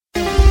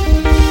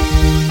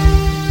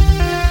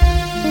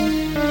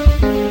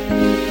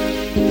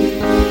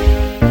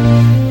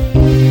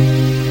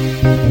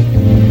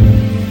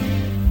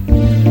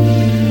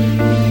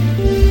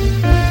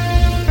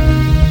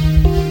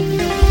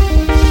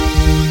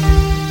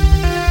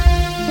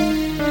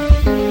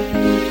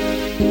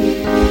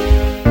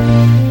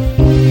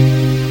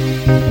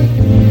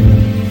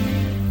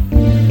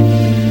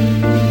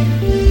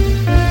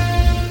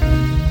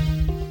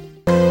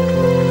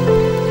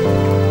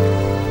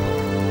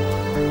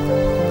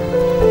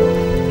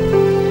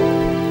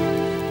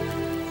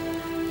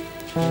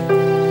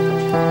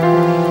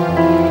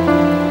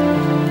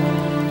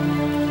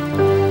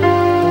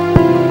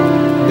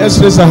Let's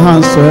raise our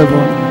hands to heaven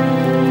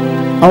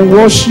and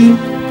worship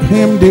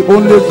him, the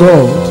only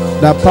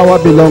God that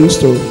power belongs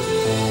to.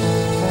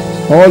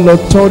 All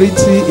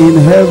authority in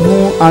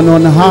heaven and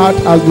on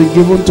earth has been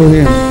given to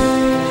him.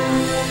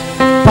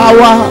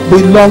 Power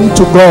belongs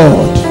to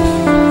God.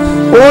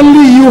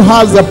 Only you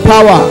has the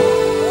power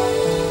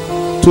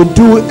to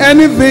do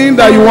anything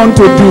that you want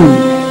to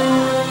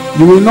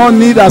do. You will not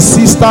need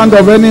assistance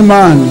of any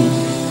man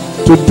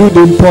to do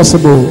the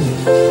impossible.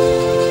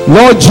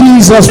 Lord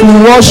Jesus, we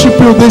worship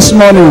you this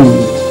morning.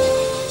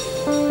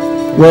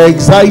 We're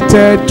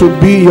excited to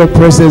be in your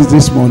presence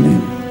this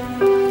morning.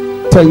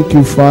 Thank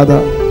you,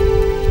 Father.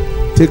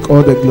 Take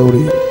all the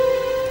glory.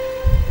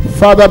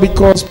 Father,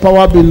 because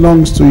power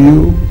belongs to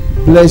you,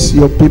 bless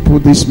your people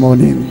this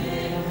morning.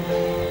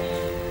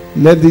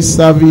 Let this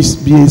service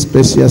be a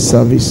special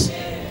service.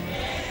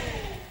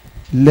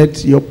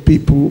 Let your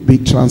people be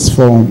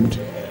transformed.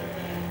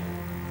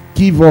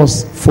 Give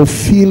us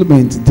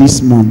fulfillment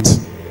this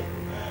month.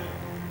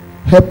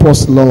 Help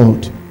us,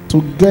 Lord,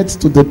 to get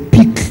to the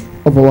peak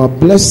of our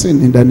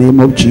blessing in the name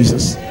of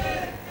Jesus.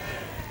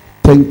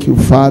 Thank you,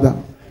 Father.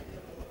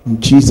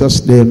 In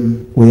Jesus'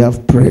 name we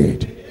have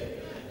prayed.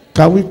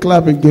 Can we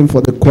clap again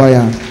for the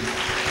choir?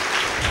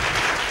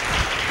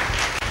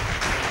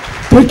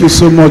 Thank you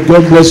so much.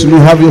 God bless you.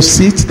 Have your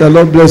seat. The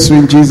Lord bless you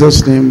in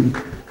Jesus' name.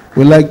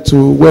 We'd like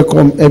to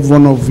welcome every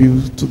one of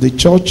you to the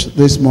church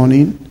this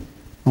morning.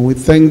 And we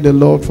thank the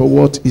Lord for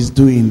what he's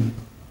doing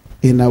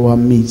in our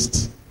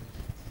midst.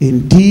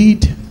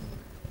 Indeed,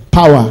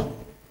 power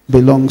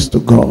belongs to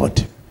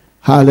God.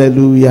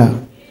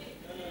 Hallelujah.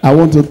 I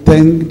want to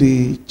thank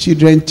the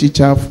children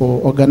teacher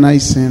for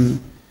organizing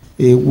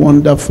a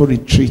wonderful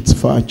retreat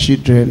for our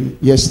children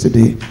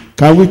yesterday.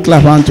 Can we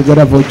clap hands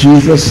together for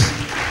Jesus?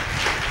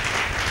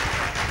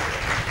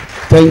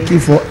 Thank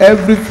you for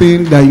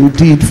everything that you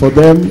did for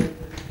them.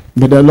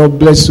 May the Lord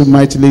bless you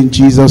mightily in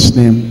Jesus'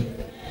 name.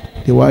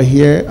 They were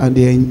here and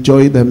they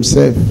enjoyed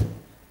themselves.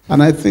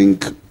 And I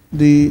think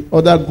the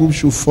other group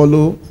should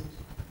follow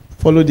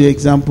the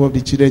example of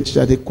the children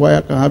teacher. The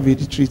choir can have a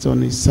retreat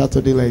on a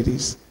Saturday like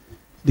this.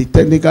 The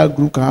technical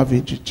group can have a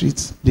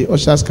retreat. The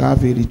ushers can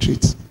have a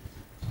retreat.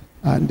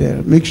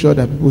 And make sure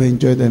that people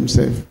enjoy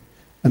themselves.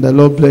 And the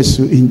Lord bless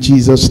you in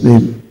Jesus'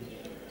 name.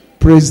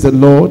 Praise the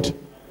Lord.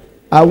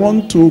 I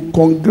want to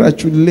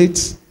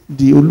congratulate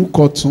the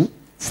Olukotun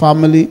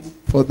family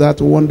for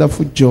that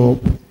wonderful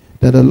job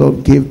that the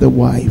Lord gave the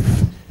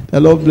wife.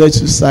 The Lord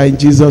bless you, sir, in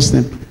Jesus'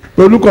 name.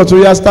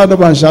 Olukotun, stand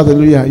up and shout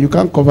hallelujah. You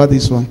can't cover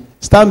this one.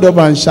 Stand up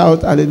and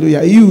shout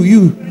hallelujah.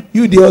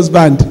 You the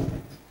husband.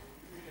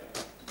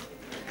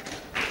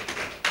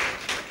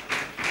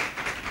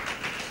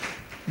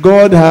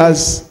 God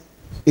has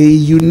a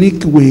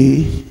unique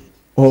way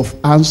of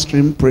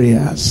answering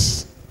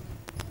prayers.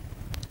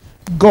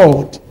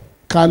 God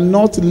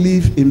cannot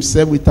leave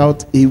himself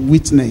without a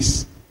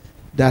witness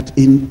that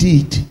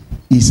indeed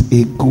is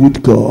a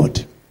good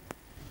God.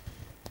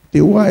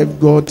 The wife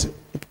got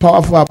a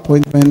powerful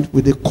appointment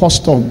with the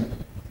custom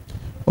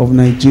of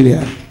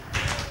Nigeria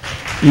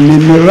in a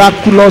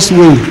miraculous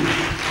way.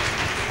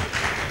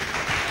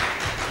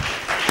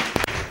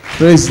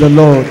 Praise the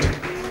Lord.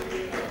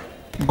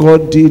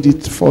 God did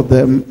it for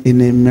them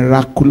in a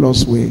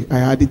miraculous way. I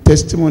had the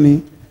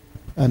testimony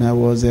and I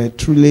was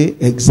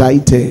truly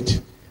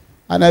excited.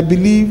 And I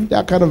believe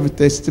that kind of a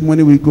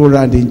testimony will go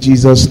around in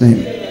Jesus'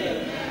 name.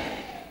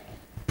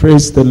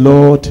 Praise the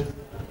Lord.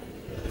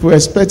 If you're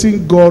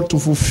expecting God to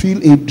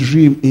fulfill a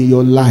dream in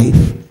your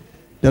life,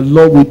 the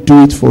Lord will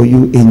do it for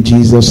you in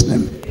Jesus'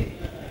 name.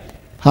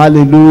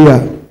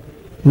 Hallelujah.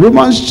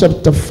 Romans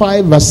chapter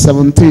 5 verse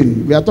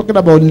 17. We are talking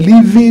about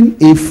living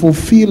a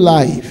fulfilled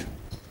life.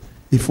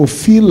 A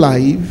fulfilled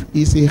life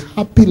is a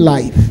happy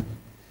life.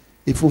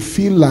 A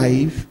fulfilled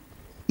life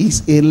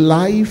is a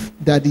life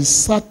that is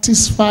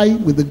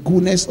satisfied with the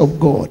goodness of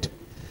God.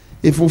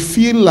 A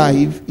fulfilled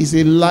life is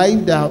a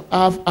life that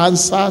have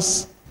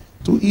answers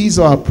to ease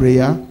our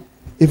prayer.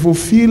 A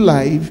fulfilled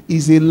life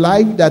is a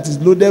life that is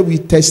loaded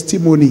with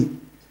testimony.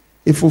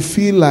 A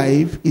fulfilled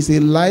life is a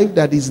life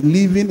that is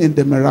living in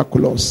the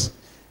miraculous.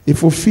 A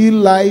fulfilled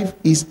life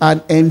is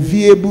an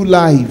enviable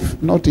life,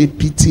 not a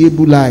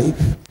pitiable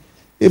life.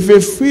 A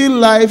fulfilled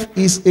life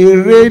is a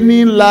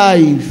reigning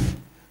life.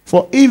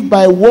 For if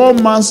by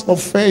one man's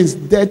offense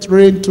death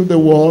reigned to the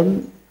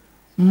world,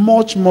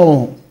 much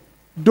more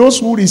those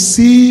who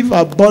receive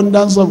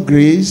abundance of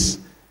grace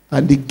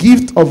and the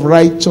gift of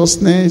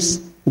righteousness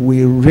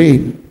will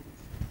reign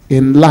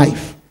in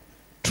life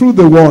through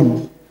the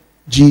one,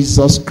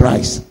 Jesus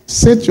Christ.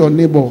 Say to your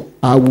neighbor,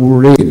 I will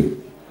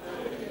reign.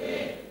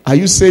 Are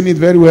you saying it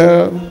very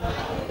well?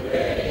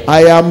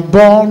 I am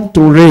born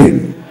to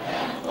reign.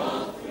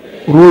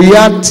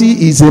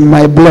 Royalty is in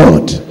my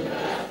blood.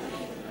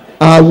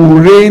 I will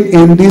reign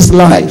in this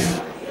life.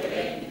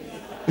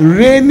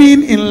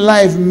 Reigning in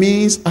life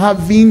means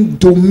having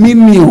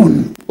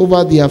dominion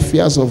over the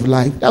affairs of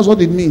life. That's what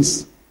it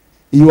means.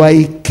 You are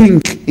a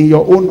king in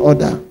your own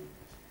order.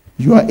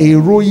 You are a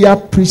royal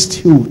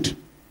priesthood.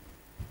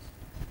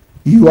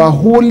 You are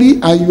holy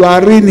and you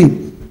are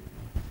reigning.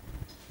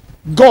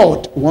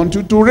 God wants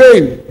you to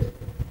reign.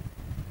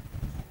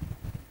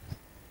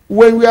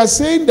 When we are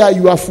saying that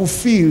you are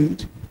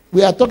fulfilled,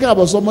 we are talking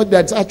about somebody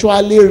that's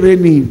actually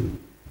reigning.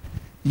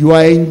 You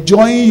are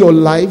enjoying your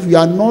life. You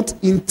are not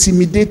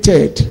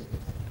intimidated.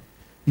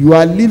 You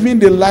are living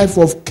the life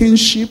of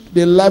kingship,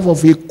 the life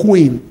of a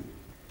queen.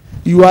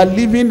 You are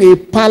living a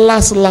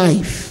palace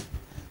life,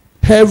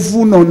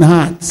 heaven on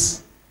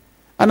earth.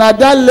 And at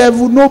that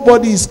level,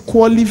 nobody is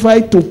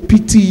qualified to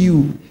pity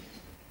you.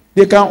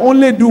 They can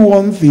only do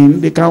one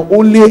thing. They can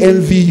only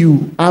envy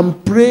you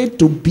and pray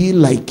to be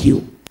like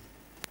you.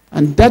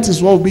 And that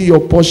is what will be your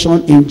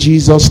portion in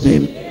Jesus'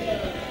 name.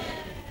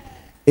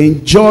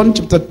 In John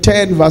chapter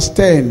 10, verse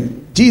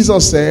 10,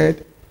 Jesus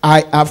said,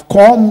 I have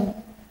come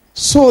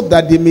so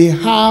that they may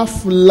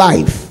have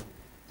life,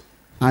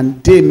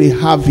 and they may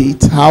have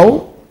it,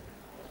 how?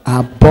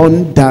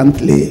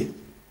 Abundantly.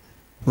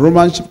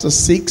 Romans chapter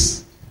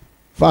 6,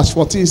 verse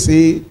 14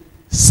 says,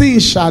 sin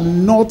shall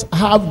not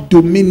have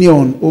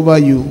dominion over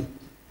you.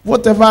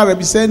 Whatever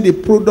represents the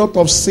product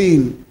of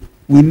sin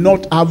will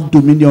not have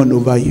dominion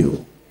over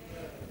you.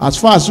 As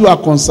far as you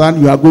are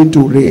concerned, you are going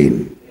to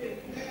reign.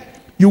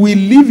 You will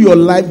live your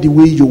life the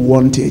way you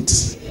want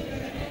it.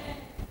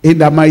 In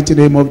the mighty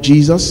name of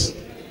Jesus.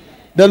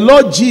 The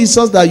Lord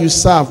Jesus that you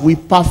serve will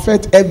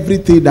perfect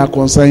everything that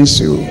concerns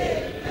you.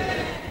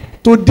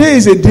 Today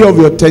is a day of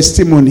your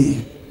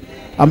testimony.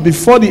 And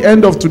before the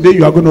end of today,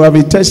 you are going to have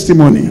a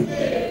testimony.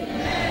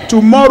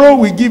 Tomorrow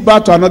we give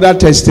back to another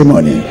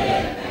testimony.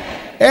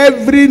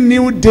 Every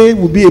new day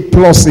will be a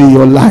plus in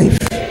your life.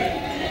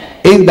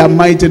 In the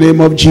mighty name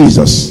of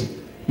Jesus.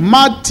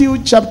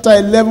 Matthew chapter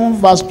 11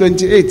 verse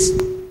 28.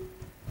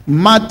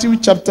 Matthew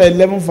chapter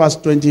 11 verse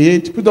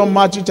 28. Put on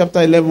Matthew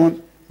chapter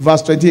 11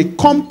 verse 28.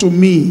 Come to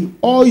me,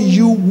 all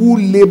you who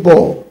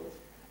labor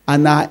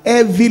and are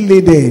heavy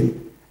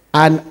laden,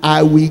 and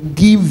I will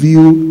give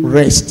you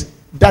rest.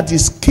 That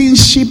is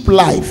kingship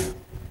life.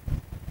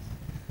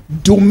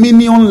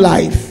 Dominion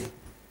life.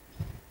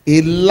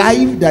 A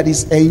life that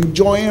is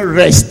enjoying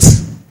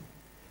rest.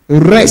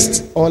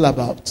 Rest all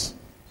about.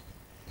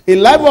 A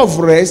life of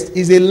rest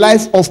is a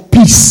life of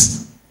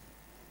peace.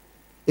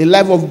 A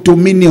life of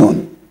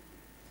dominion.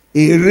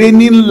 A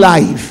reigning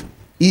life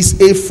is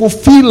a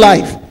fulfilled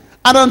life.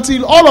 And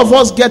until all of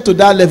us get to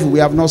that level, we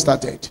have not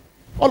started.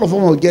 All of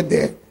us will get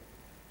there.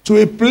 To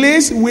a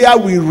place where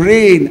we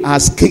reign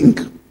as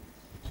king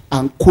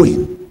and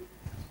queen.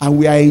 And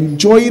we are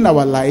enjoying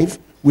our life.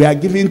 We are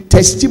giving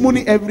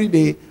testimony every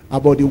day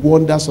about the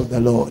wonders of the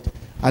Lord.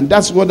 And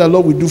that's what the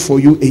Lord will do for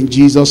you in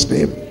Jesus'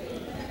 name.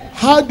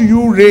 How do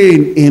you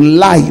reign in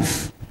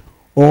life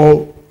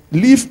or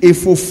live a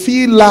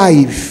fulfilled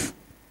life?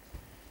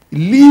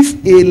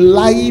 Live a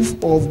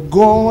life of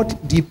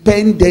God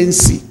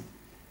dependency.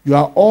 You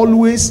are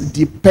always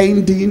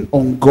depending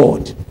on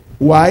God.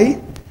 Why?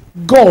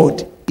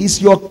 God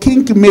is your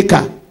king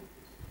maker.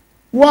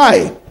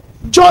 Why?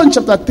 John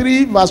chapter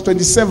 3 verse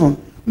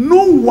 27.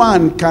 No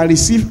one can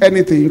receive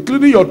anything,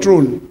 including your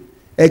throne,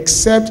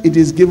 except it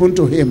is given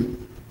to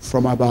him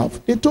from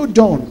above. They told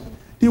John,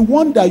 the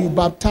one that you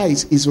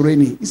baptize is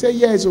reigning. He said,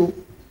 yes, so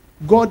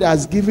God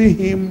has given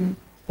him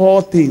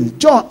all things.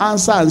 John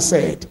answered and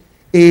said,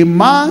 a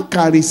man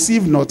can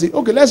receive nothing.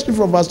 Okay, let's read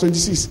from verse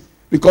 26.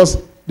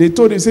 Because they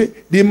told him, say,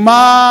 the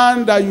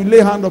man that you lay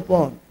hand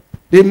upon,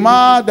 the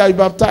man that you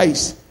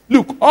baptize,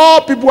 look,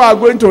 all people are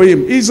going to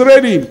him. He's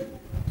reigning.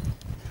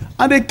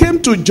 And they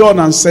came to John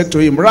and said to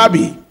him,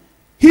 Rabbi,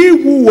 he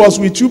who was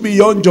with you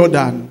beyond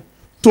Jordan,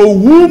 to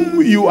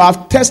whom you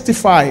have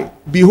testified,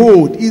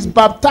 behold, is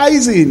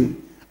baptizing,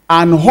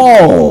 and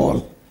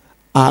all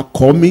are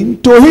coming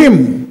to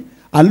him.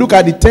 And look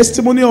at the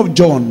testimony of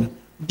John.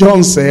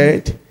 John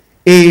said,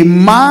 a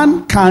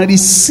man can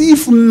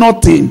receive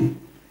nothing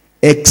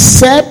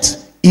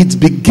except it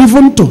be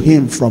given to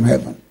him from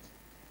heaven.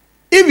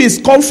 If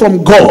it's come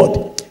from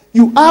God,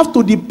 you have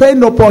to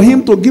depend upon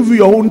him to give you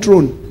your own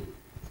throne.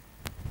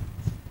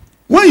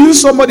 When you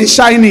see somebody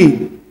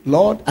shining,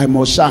 Lord, I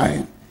must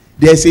shine.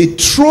 There's a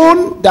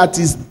throne that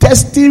is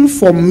destined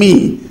for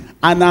me,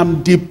 and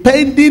I'm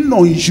depending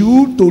on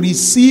you to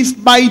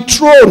receive my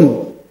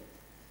throne.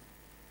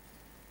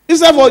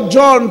 Instead for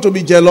John to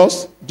be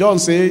jealous, John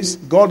says,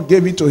 God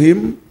gave it to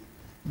him.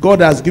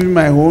 God has given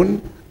my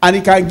own. And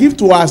he can give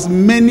to as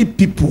many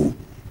people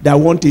that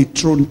want a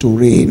throne to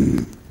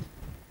reign.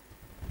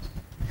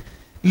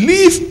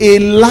 Live a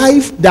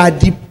life that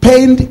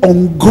depends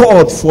on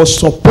God for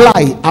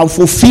supply and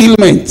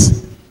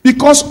fulfillment.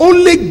 Because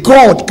only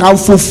God can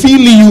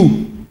fulfill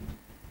you.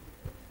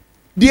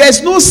 There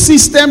is no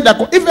system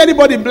that, if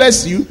anybody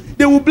bless you,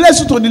 they will bless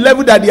you to the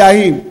level that they are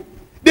in.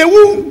 They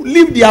won't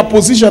leave their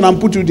position and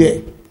put you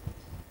there.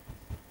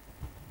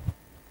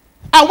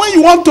 And when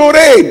you want to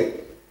reign,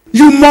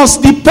 you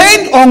must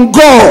depend on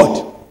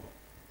God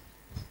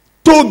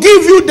to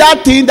give you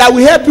that thing that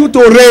will help you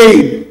to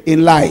reign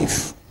in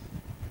life.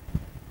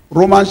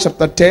 Romans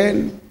chapter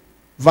 10,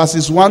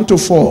 verses 1 to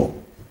 4.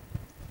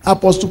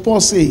 Apostle Paul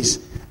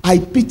says, I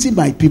pity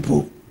my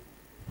people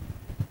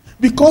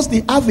because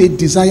they have a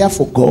desire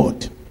for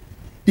God.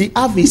 They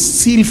have a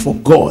seal for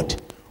God,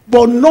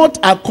 but not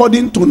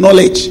according to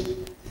knowledge.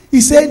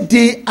 He said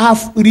they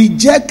have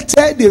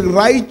rejected the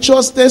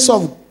righteousness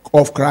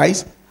of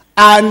Christ,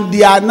 and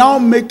they are now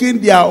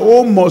making their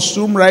own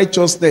mushroom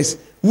righteousness,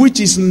 which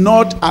is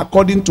not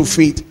according to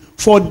faith.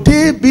 For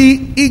they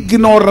be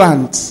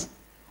ignorant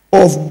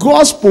of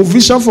God's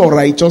provision for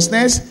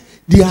righteousness,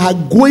 they are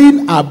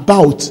going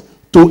about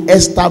to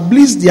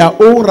establish their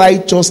own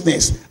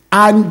righteousness,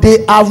 and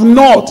they have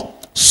not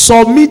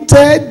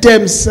submitted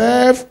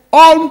themselves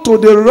unto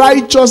the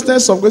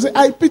righteousness of God.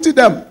 I pity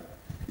them.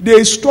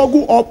 They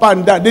struggle up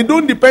and down. They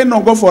don't depend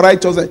on God for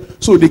righteousness,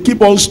 so they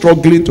keep on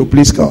struggling to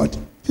please God.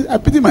 I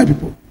pity my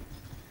people.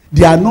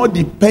 They are not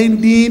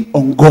depending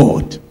on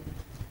God.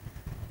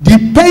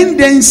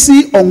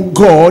 Dependency on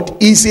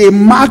God is a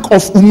mark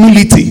of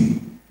humility.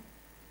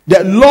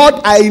 That, Lord,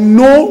 I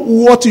know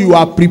what you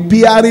are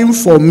preparing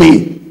for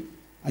me.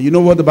 And you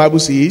know what the Bible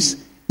says?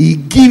 He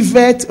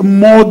giveth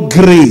more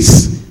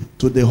grace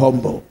to the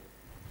humble.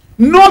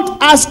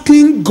 Not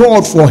asking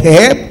God for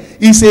help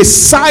is a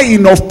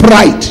sign of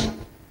pride.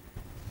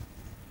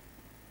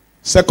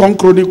 2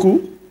 Chronicle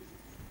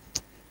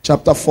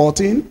chapter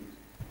 14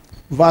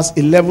 verse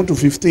 11 to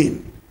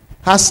 15.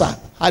 Asa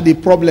had a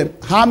problem.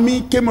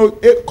 Hammy came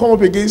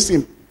up against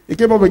him. He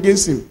came up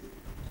against him.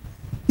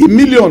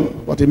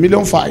 1,000,000, but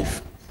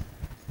 1,500,000.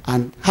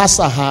 And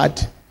Asa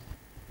had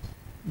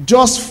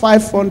just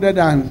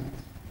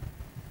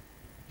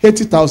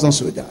 580,000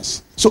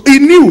 soldiers. So he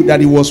knew that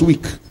he was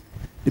weak.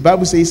 The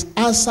Bible says,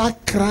 Asa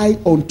cried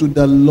unto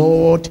the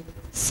Lord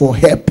for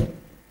help,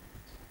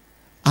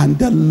 and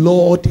the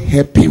Lord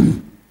helped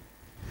him.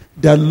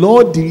 The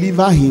Lord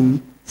delivered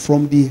him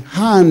from the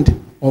hand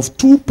of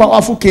two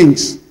powerful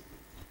kings.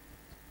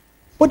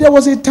 But there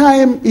was a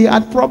time he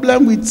had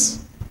problem with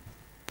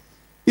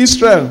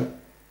Israel.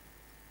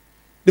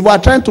 They were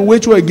trying to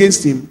wage war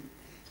against him.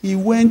 He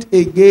went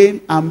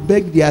again and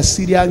begged the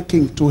Assyrian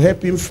king to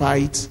help him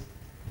fight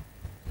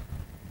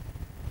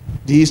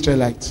the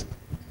Israelites,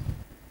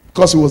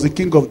 because he was the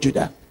king of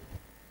Judah.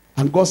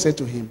 And God said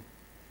to him,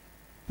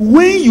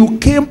 when you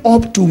came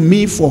up to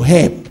me for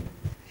help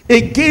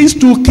against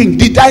two kings,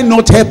 did I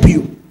not help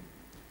you?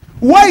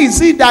 Why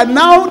is it that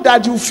now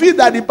that you feel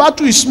that the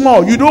battle is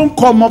small, you don't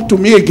come up to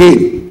me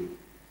again?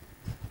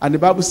 And the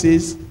Bible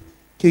says,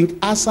 King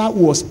Asa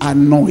was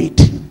annoyed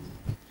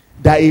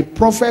that a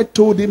prophet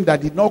told him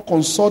that did not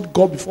consult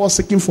God before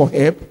seeking for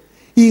help.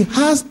 He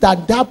asked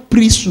that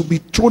priest should be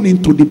thrown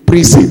into the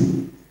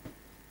prison.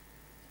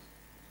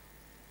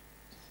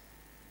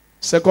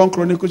 2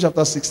 Chronicles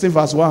chapter 16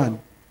 verse 1.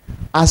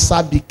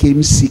 Asa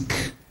became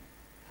sick.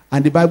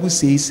 And the Bible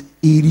says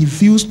he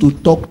refused to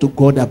talk to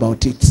God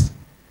about it.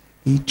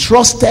 He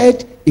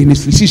trusted in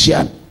his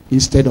physician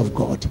instead of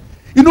God.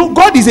 You know,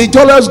 God is a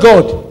jealous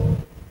God.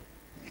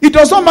 It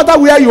does not matter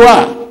where you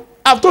are.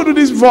 I've told you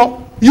this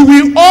before. You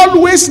will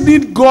always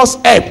need God's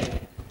help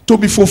to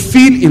be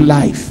fulfilled in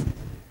life.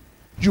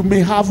 You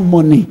may have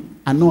money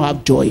and not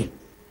have joy.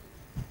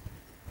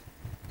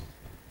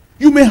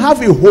 You may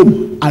have a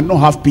home and not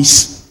have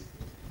peace.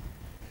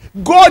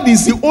 God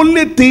is the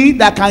only thing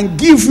that can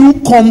give you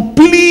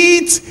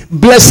complete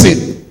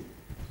blessing.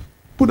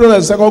 Put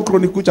on 2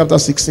 Chronicles chapter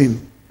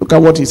 16. Look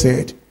at what he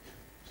said.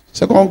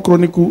 2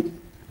 Chronicles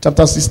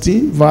chapter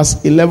 16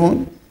 verse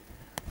 11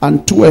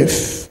 and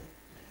 12.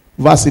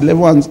 Verse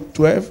 11 and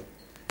 12.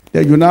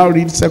 Then you now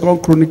read 2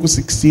 Chronicles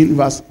 16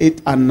 verse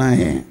 8 and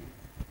 9.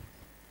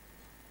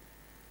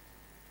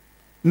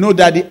 Know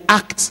that the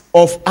acts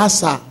of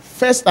Asa,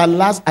 first and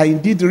last, are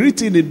indeed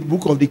written in the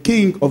book of the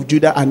king of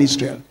Judah and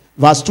Israel.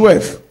 Verse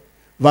 12.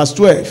 Verse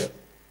 12.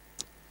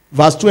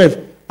 Verse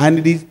 12. And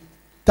in the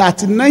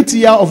 39th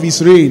year of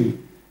his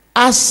reign,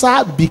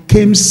 Asa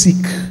became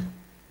sick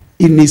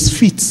in his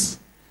feet,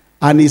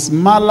 and his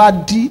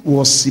malady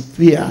was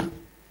severe.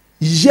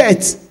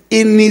 Yet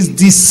in his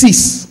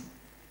disease,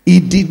 he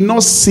did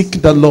not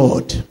seek the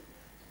Lord,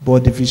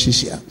 but the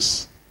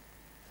physicians.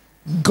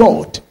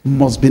 God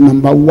must be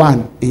number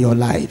one in your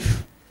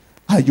life,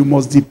 and you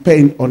must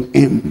depend on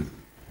him.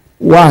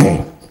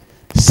 Why?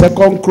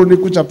 2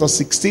 Chronicles chapter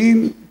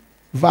 16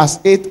 verse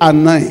 8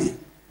 and 9.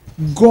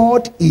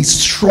 God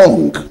is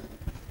strong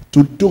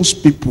to those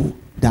people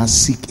that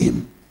seek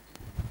him.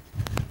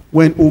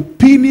 When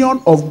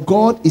opinion of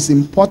God is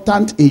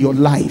important in your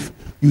life,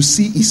 you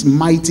see his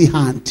mighty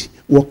hand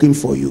working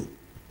for you.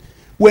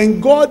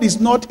 When God is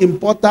not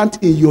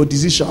important in your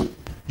decision,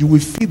 you will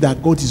feel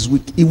that God is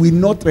weak. He will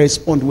not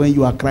respond when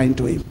you are crying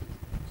to him.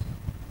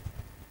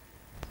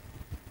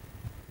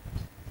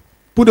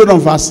 Put it on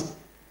verse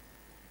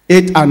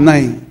 8 and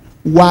 9.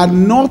 Were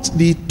not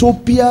the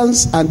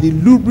Ethiopians and the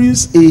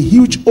Libyans a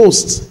huge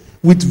host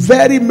with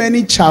very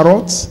many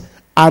chariots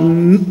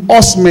and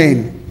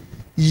horsemen?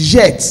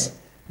 Yet,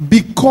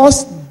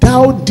 because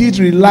thou did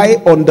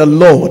rely on the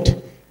Lord,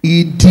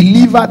 he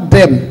delivered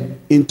them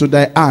into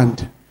thy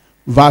hand.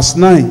 Verse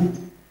 9.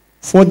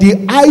 For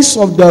the eyes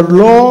of the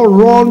Lord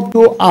run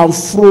to and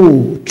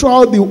fro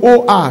throughout the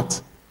whole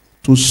earth,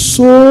 to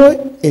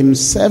show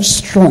himself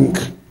strong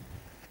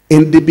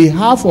in the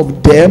behalf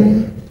of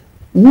them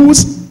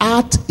whose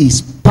heart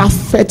is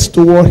perfect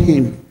toward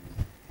him.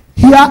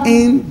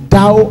 Herein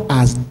thou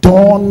hast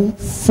done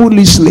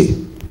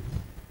foolishly.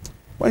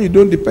 When you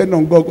don't depend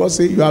on God, God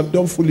says you have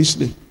done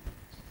foolishly.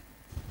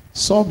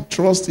 Some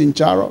trust in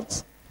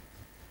chariots,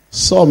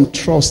 some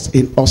trust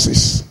in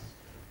horses.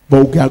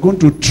 But we are going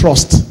to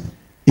trust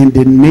in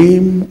the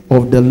name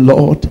of the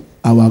Lord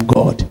our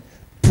God.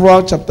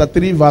 Proverbs chapter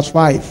 3 verse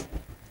 5.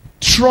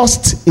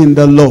 Trust in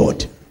the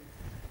Lord.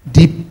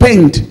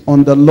 Depend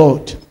on the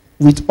Lord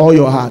with all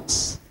your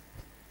hearts.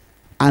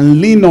 And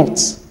lean not,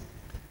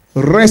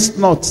 rest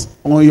not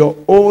on your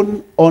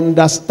own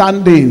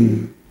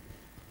understanding.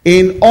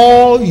 In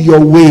all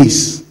your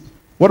ways.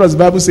 What does the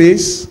Bible say?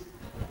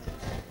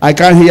 I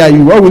can't hear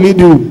you. What will he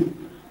do?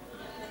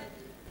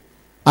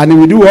 And he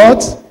will do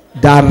what?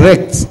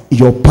 Direct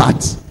your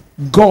path.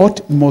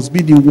 God must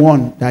be the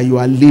one that you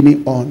are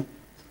leaning on.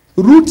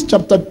 Ruth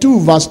chapter 2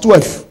 verse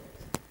 12.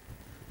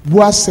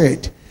 Boaz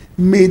said,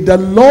 may the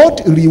Lord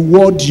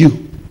reward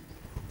you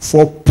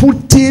for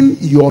putting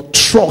your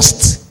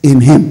trust in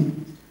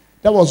him.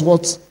 That was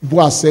what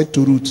Boaz said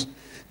to Ruth.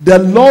 The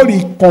Lord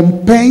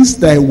recompense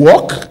thy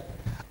work,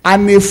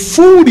 and a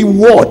full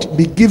reward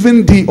be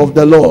given thee of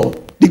the Lord,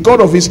 the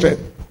God of Israel,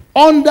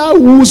 under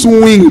whose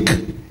wing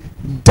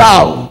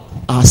thou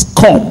hast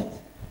come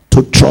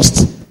to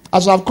trust.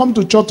 As I have come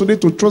to church today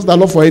to trust the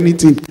Lord for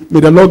anything, may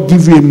the Lord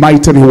give you a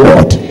mighty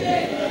reward.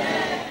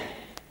 Amen.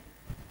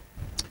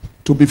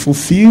 To be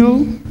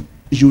fulfilled,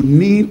 you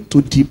need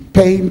to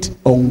depend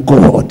on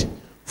God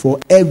for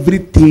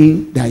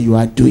everything that you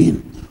are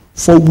doing.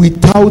 For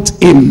without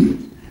him,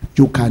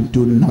 you can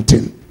do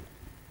nothing.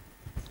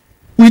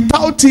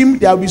 Without him,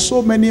 there will be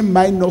so many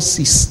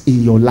minuses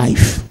in your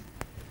life.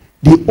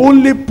 The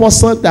only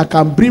person that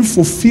can bring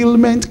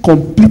fulfillment,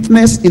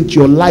 completeness into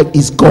your life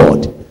is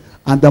God.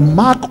 And the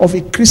mark of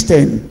a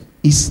Christian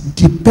is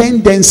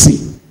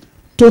dependency,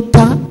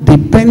 total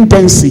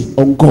dependency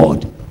on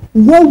God.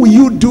 What will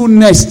you do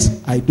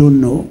next? I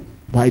don't know.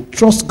 But I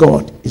trust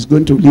God is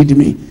going to lead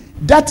me.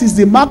 That is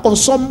the mark of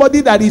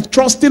somebody that is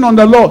trusting on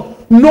the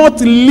Lord,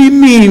 not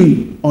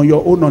leaning on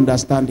your own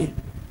understanding.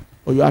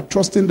 Or you are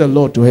trusting the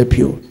Lord to help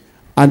you.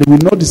 And he will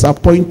not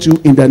disappoint you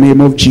in the name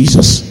of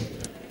Jesus.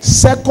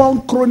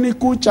 2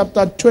 Chronicles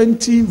chapter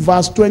 20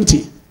 verse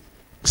 20.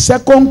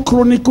 2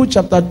 Chronicles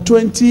chapter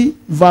 20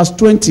 verse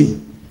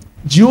 20.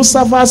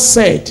 Jehoshaphat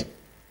said,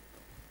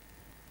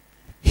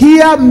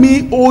 hear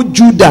me, O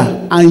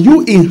Judah, and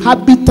you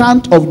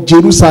inhabitant of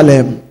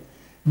Jerusalem.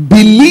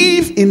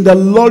 Believe in the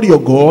Lord your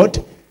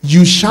God,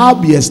 you shall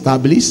be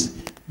established.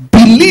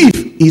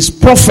 Believe his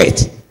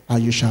prophet,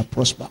 and you shall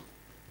prosper.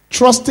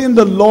 Trusting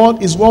the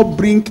Lord is what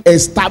brings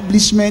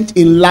establishment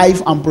in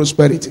life and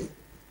prosperity.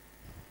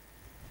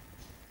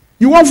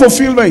 You want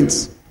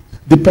fulfillment?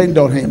 Depend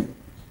on him.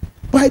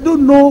 But I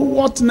don't know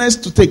what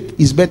next to take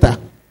is better.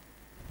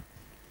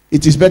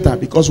 It is better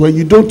because when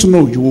you don't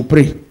know, you will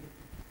pray.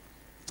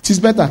 It is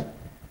better.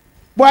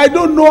 But I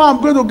don't know how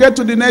I'm going to get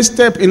to the next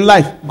step in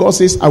life. God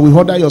says, I will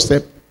order your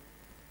step.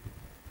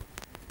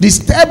 The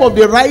step of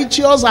the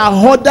righteous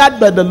are ordered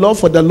by the Lord,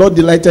 for the Lord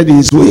delighted in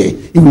his way.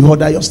 He will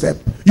order your step.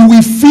 You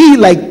will feel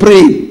like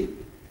praying.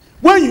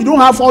 When you don't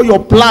have all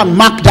your plan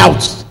marked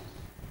out,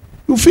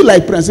 you feel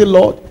like praying. Say,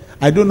 Lord,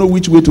 I don't know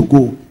which way to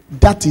go.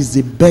 That is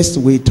the best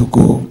way to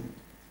go.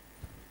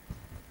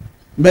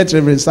 Met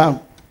Reverend Sam.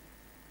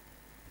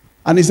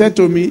 And he said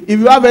to me, if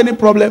you have any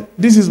problem,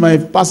 this is my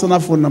personal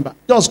phone number.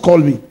 Just call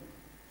me.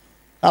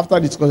 After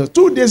discussion.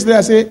 2 days later,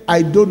 I say,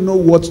 I don't know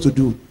what to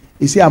do.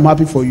 He said, I'm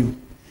happy for you.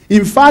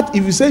 In fact,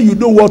 if you say you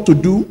know what to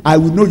do, I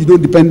will know you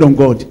don't depend on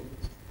God.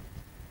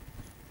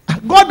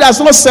 God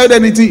has not said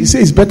anything. He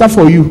says it's better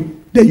for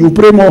you. Then you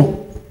pray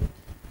more.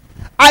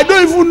 I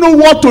don't even know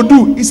what to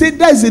do. He said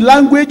that is the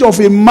language of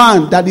a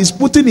man that is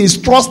putting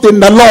his trust in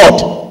the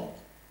Lord.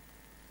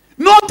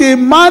 Not a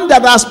man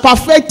that has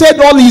perfected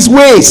all his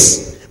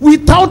ways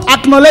without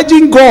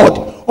acknowledging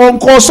God or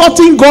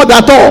consulting God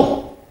at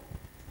all.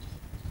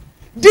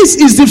 This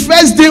is the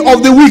first day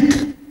of the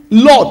week.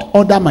 Lord,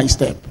 order my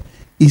step.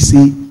 It's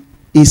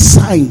a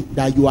sign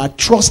that you are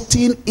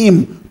trusting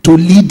him to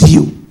lead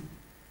you.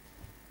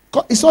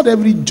 It's not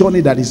every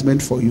journey that is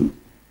meant for you.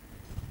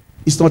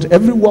 It's not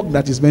every work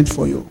that is meant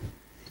for you.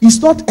 It's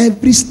not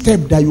every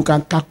step that you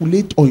can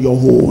calculate on your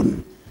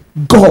own.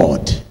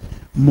 God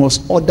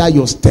must order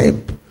your step.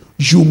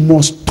 You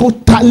must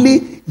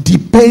totally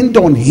depend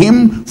on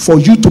him for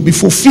you to be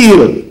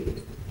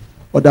fulfilled.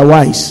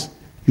 Otherwise,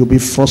 you'll be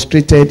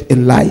frustrated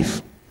in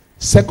life.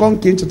 2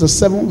 Kings chapter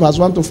 7 verse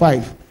 1 to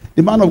 5.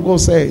 The man of God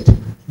said,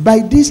 by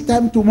this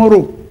time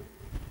tomorrow,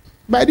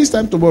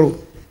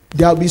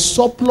 there will be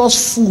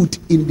surplus food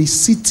in the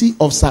city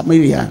of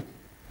Samaria.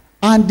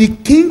 And the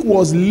king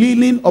was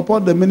leaning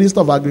upon the minister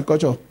of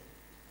agriculture.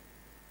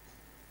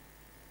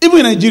 Even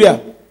in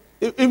Nigeria,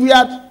 if we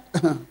had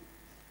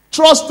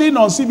trusting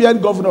on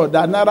CBN governor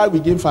that Naira will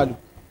gain value,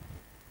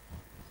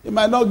 it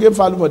might not gain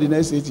value for the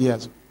next 8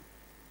 years.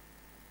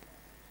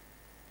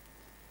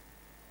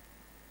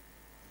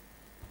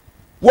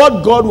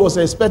 What God was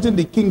expecting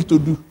the king to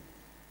do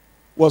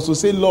was to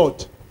say,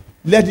 Lord,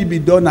 let it be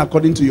done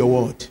according to your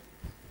word.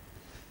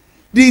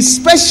 The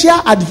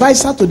special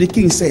advisor to the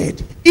king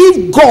said,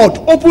 if God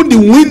opened the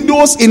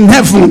windows in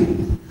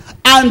heaven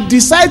and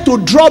decide to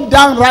drop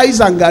down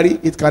rice and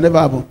gari, it can never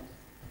happen.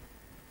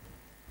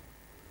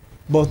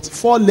 But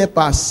 4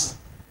 lepers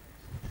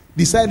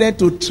decided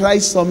to try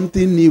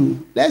something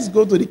new. Let's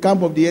go to the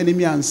camp of the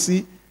enemy and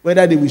see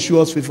whether they will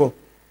show us favor.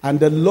 And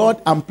the Lord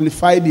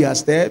amplified their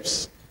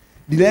steps.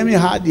 The enemy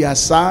had their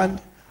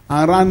sand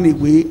and ran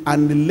away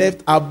and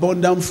left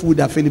abundant food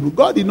available.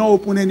 God did not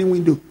open any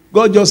window.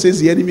 God just says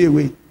the enemy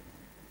away.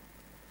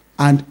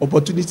 And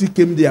opportunity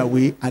came their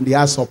way and they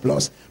had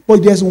surplus.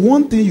 But there's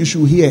one thing you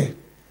should hear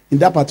in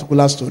that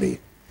particular story.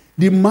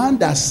 The man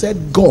that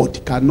said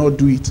God cannot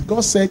do it,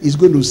 God said he's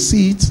going to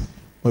see it,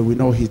 but will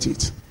not hit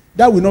it.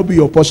 That will not be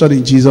your portion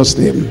in Jesus'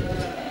 name.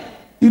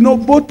 You know,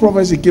 both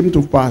prophecies came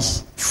to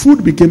pass.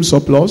 Food became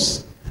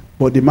surplus,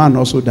 but the man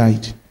also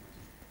died.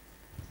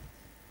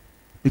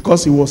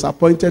 Because he was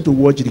appointed to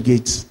watch the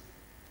gates.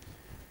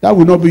 That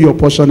will not be your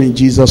portion in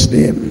Jesus'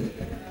 name.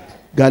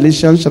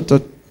 Galatians chapter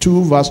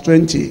 2 verse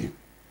 20.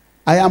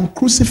 I am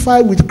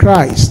crucified with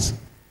Christ.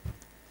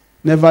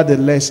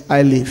 Nevertheless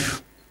I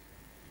live.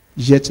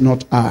 Yet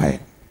not I.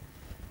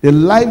 The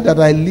life that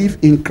I live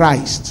in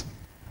Christ,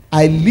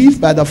 I live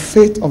by the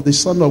faith of the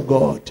Son of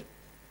God,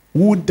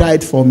 who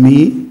died for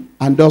me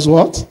and does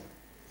what?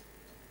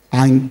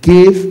 And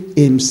gave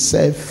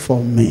himself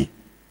for me.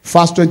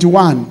 Verse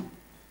 21.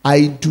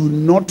 I do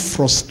not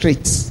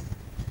frustrate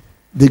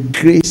the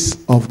grace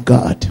of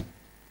God.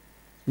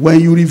 When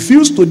you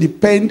refuse to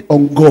depend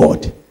on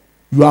God,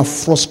 you are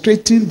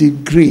frustrating the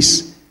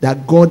grace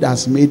that God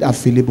has made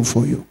available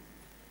for you.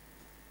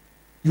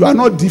 You are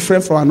not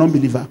different from an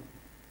unbeliever.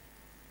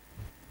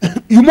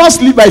 You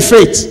must live by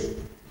faith.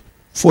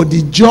 For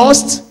the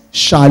just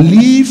shall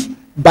live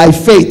by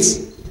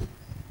faith.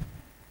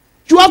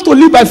 You have to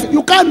live by faith.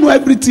 You can't know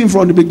everything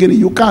from the beginning.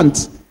 You can't.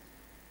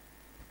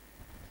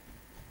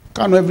 You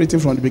can't know everything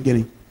from the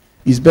beginning.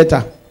 It's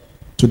better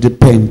to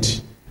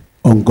depend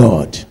on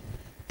God.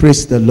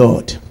 Praise the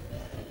Lord.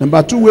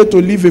 Number 2 way to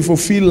live a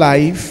fulfilled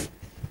life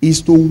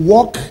is to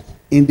walk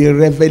in the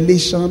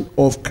revelation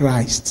of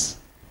Christ.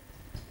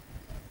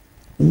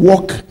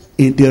 Walk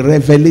in the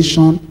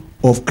revelation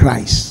of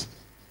Christ.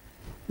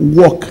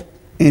 Walk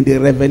in the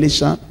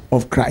revelation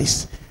of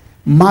Christ.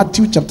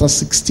 Matthew chapter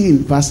 16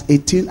 verse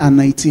 18 and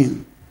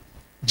 19.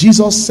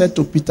 Jesus said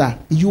to Peter,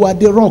 you are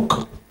the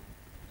rock,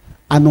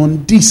 and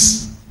on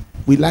this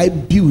will I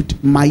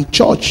build my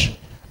church,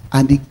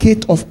 and the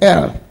gate of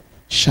hell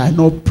shall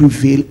not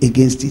prevail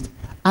against it.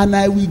 And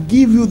I will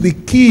give you the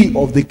key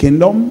of the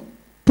kingdom.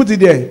 Put it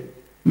there.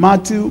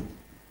 Matthew.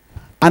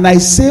 And I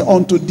say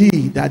unto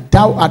thee that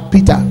thou art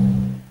Peter,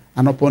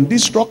 and upon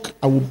this rock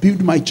I will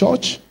build my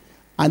church,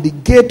 and the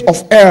gate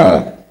of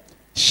hell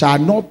shall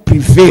not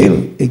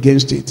prevail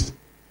against it.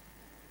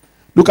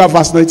 Look at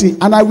verse 19.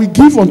 And I will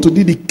give unto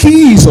thee the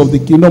keys of the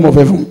kingdom of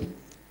heaven.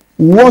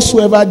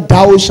 Whatsoever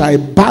thou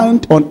shalt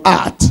bind on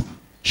earth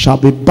shall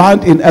be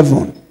bound in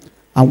heaven,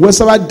 and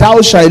whatsoever thou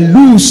shalt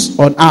loose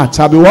on earth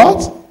shall be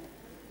what?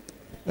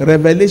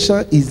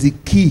 Revelation is the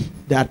key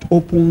that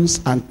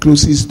opens and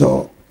closes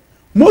door.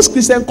 Most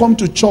Christians come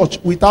to church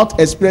without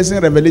experiencing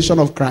revelation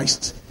of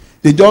Christ.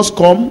 They just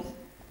come,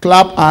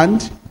 clap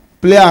hand,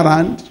 play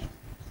around,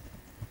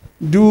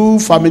 do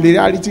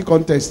familiarity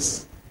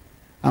contests,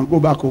 and go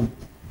back home.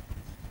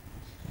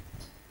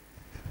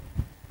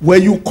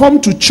 When you come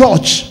to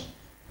church,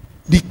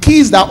 the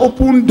keys that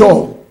open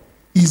door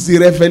is the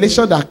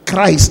revelation that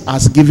Christ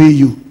has given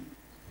you.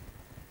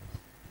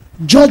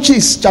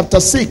 Judges chapter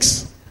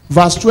 6,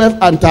 verse 12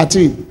 and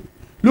 13.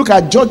 Look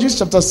at Judges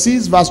chapter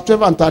 6, verse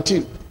 12 and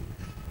 13.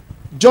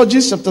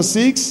 Judges chapter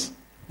 6,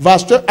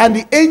 verse 12. And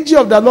the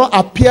angel of the Lord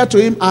appeared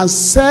to him and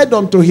said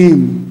unto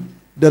him,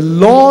 the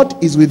Lord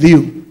is with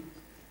you.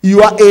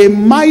 You are a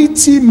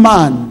mighty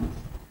man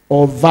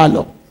of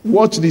valor.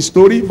 Watch the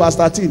story, verse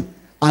 13.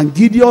 And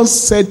Gideon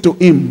said to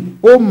him,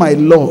 O my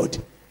Lord,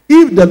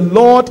 if the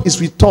Lord is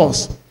with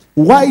us,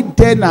 why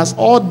then has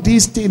all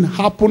these things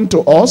happened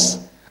to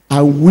us?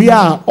 And where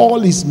are all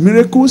his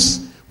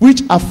miracles,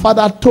 which our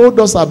father told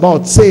us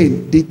about,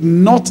 saying, did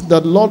not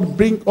the Lord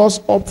bring us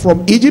up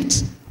from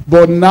Egypt?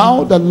 But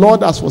now the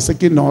Lord has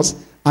forsaken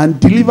us and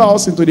delivered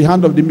us into the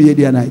hand of the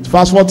Midianites.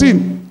 Verse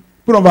 14.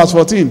 Put on verse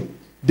 14.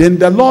 Then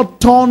the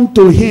Lord turned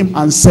to him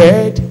and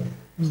said,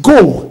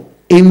 go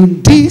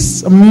in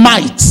this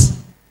might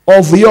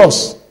of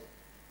yours.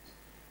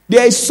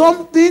 There is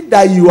something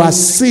that you are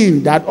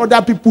seeing that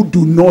other people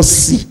do not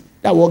see.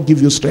 That will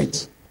give you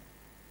strength.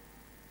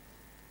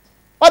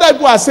 Other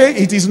people are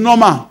saying it is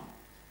normal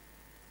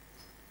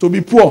to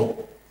be poor.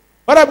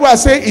 Other people are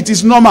saying it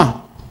is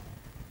normal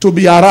to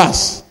be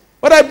harassed.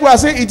 Other people are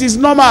saying it is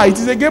normal. It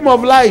is a game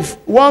of life.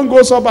 One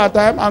goes up at a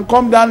time and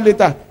come down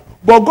later.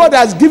 But God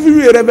has given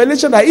you a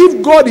revelation that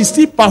if God is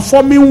still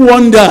performing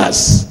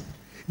wonders,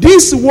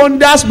 these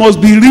wonders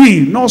must be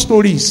real, not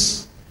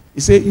stories. He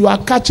said, you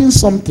are catching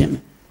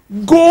something.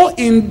 Go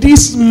in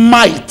this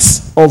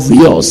might of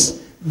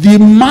yours. The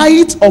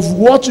might of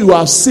what you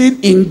have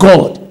seen in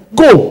God.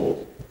 Go.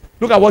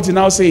 Look at what he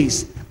now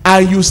says.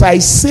 And you shall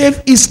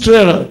save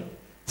Israel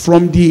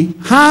from the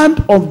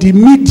hand of the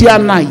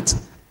Midianite.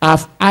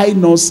 Have I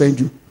not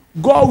sent you?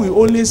 God will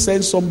only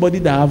send somebody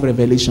that have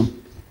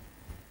revelation.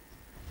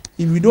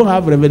 If you don't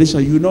have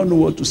revelation, you don't know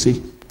what to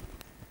say.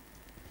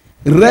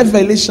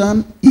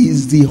 Revelation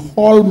is the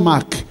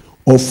hallmark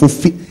of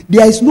fulfillment.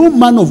 There is no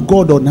man of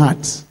God on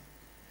earth.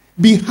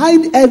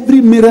 Behind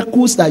every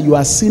miracles that you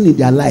are seeing in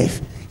their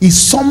life is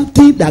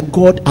something that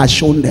God has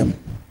shown them.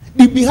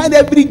 Behind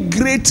every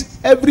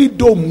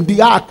dome,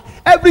 the ark,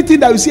 everything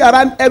that you see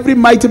around every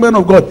mighty man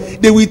of God,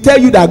 they will tell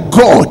you that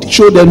God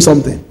showed them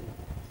something.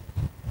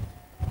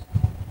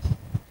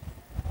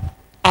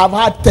 I've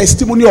had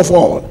testimony of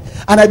all.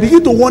 And I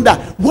begin to wonder,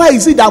 why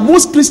is it that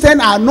most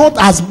Christians are not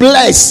as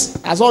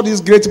blessed as all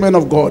these great men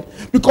of God?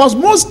 Because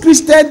most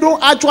Christians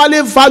don't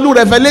actually value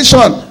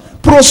revelation.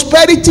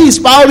 Prosperity is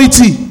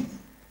priority.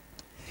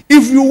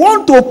 If you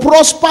want to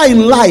prosper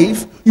in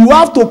life, you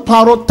have to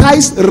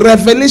prioritize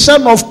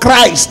revelation of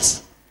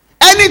Christ.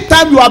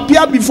 Anytime you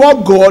appear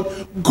before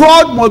God,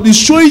 God must be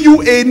showing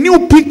you a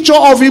new picture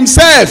of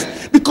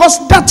himself.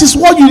 Because that is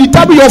what you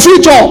determine your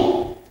future.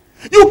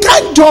 You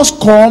can't just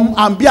come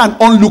and be an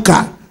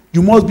onlooker.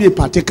 You must be a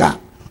partaker.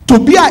 To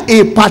be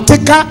a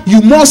partaker,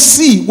 you must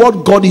see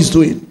what God is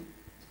doing.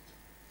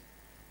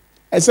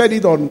 I said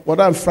it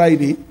on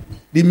Friday.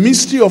 The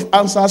mystery of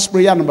answers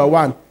prayer number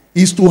 1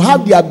 is to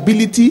have the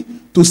ability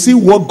to see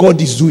what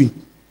God is doing.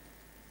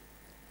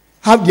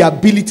 Have the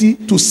ability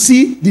to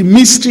see the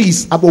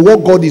mysteries about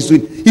what God is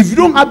doing. If you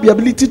don't have the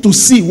ability to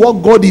see what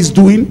God is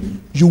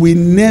doing, you will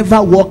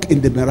never walk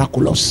in the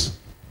miraculous.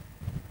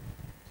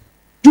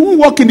 You won't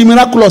walk in the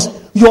miraculous.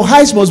 Your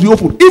eyes must be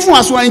open. Even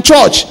as you are in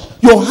church,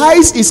 your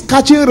eyes is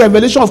catching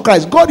revelation of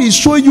Christ. God is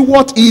showing you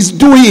what he's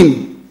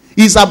doing.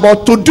 He's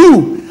about to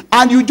do.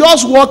 And you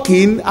just walk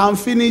in and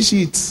finish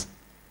it.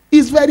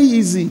 It's very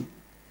easy.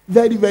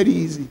 Very, very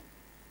easy.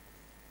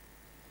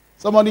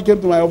 Somebody came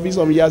to my office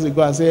some years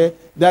ago and said,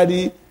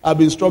 Daddy, I've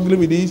been struggling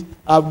with this.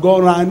 I've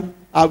gone around.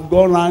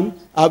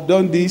 I've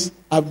done this.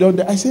 I've done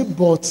that. I said,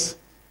 but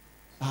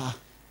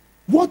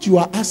what you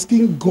are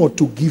asking God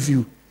to give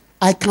you,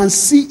 I can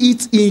see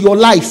it in your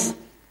life.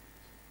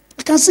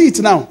 I can see it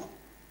now.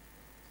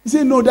 He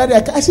said, no, Daddy.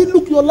 I said,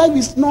 look, your life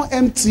is not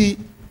empty.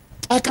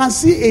 I can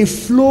see a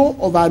flow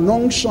of an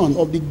unction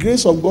of the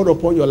grace of God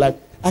upon your life.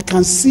 I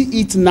can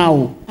see it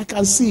now. I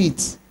can see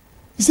it.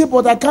 He said,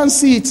 but I can't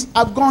see it.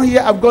 I've gone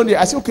here, I've gone there.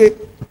 I said, okay,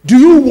 do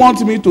you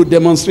want me to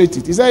demonstrate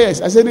it? He said, yes.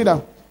 I said, it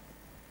down.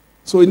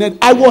 So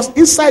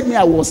inside me,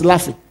 I was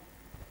laughing.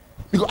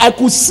 Because I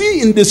could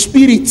see in the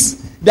spirit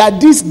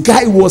that this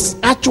guy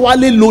was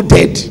actually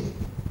loaded.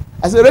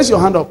 I said, raise your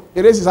hand up.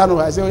 He raised his hand up.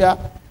 I said, oh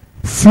yeah,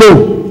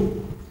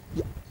 flow.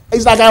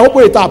 It's like I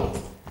opened a tap.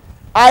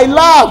 I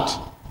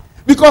laughed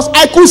because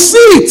I could see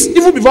it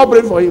even before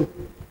praying for him.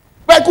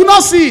 But I could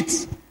not see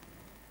it.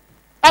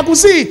 I could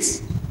see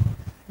it.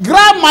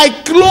 Grab my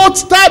clothes,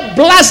 start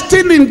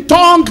blasting in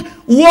tongue,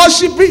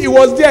 worshiping. It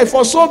was there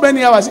for so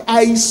many hours.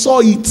 I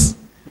saw it.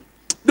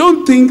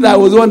 Don't think that I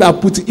was the one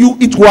that put it.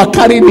 It were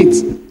carrying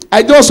it.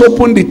 I just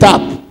opened the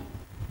tap.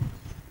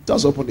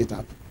 Just open the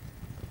tap.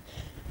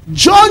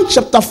 John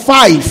chapter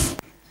 5,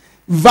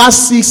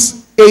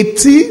 verses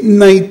 18,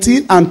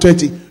 19, and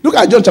 20. Look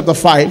at John chapter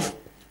 5.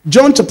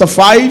 John chapter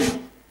 5.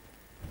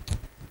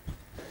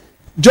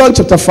 John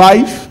chapter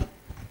 5.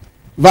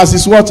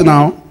 Verses what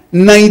now?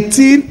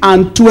 19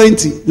 and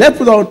 20. Let's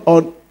put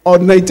on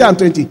 19 and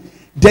 20.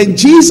 Then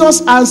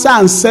Jesus answered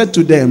and said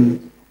to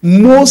them,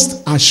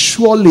 most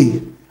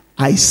assuredly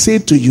I say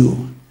to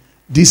you,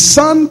 the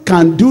Son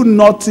can do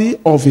nothing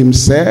of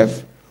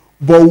himself,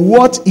 but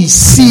what he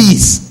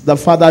sees the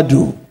Father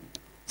do.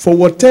 For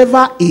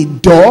whatever he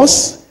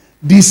does,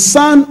 the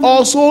Son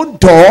also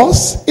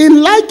does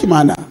in like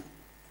manner.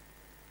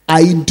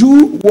 I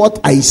do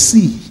what I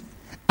see,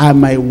 and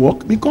my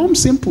work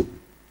becomes simple.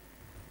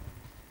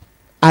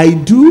 I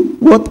do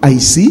what I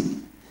see,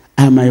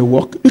 and my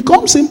work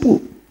becomes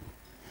simple.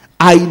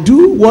 I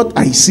do what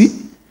I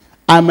see,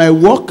 and my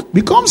work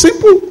becomes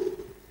simple.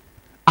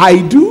 I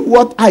do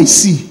what I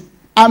see,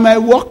 and my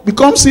work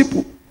becomes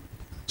simple.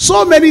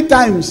 So many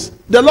times,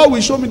 the Lord will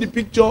show me the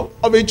picture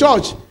of a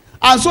church,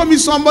 and show me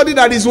somebody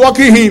that is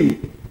walking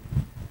in,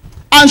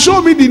 and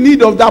show me the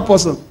need of that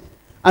person,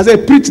 and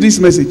say, preach this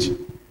message.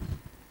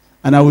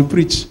 And I will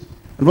preach.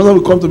 And the person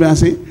will come to me and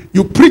say,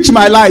 you preach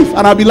my life,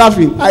 and I'll be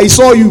laughing. I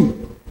saw you.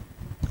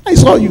 I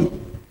saw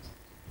you.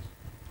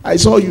 I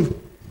saw you.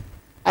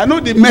 I know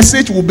the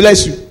message will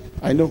bless you.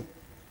 I know.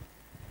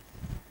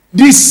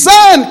 The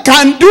Son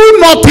can do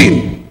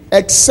nothing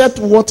except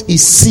what he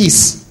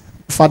sees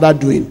Father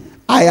doing.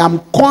 I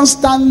am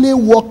constantly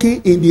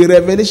walking in the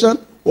revelation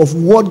of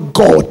what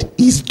God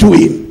is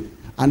doing.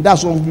 And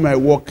that's what my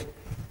work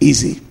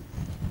easy.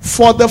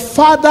 For the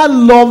Father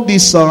loved the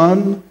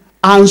Son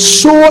and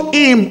showed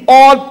him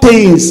all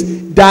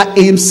things that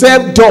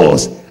himself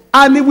does.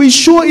 And he will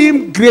show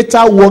him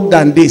greater work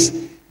than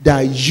this,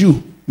 that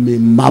you may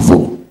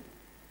marvel.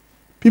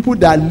 People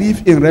that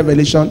live in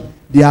revelation,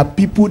 they are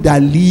people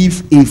that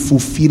live a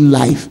fulfilled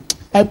life.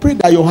 I pray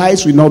that your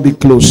eyes will not be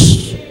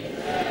closed.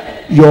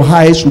 Your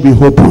eyes will be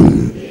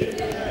open.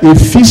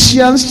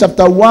 Ephesians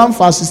chapter 1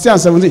 verse 16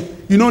 and 17.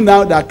 You know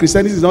now that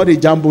Christianity is not a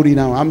jamboree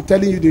now. I'm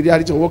telling you the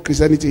reality of what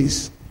Christianity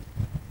is.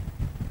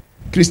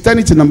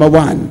 Christianity, number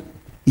one,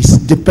 is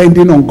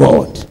depending on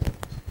God.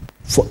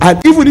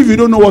 And even if you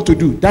don't know what to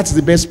do, that's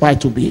the best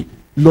part to be.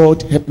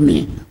 Lord, help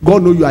me.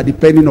 God knows you are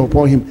depending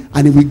upon him,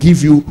 and he will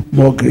give you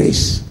more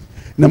grace.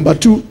 Number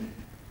two,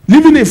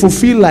 living a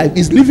fulfilled life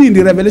is living in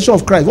the revelation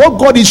of Christ. What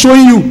God is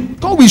showing you,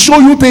 God will show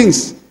you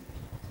things.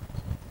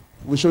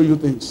 Will show you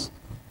things.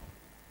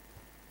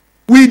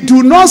 We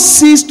do not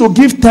cease to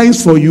give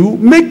thanks for you,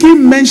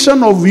 making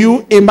mention of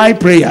you in my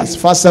prayers.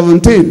 Verse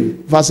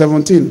 17. Verse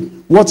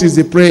 17. What is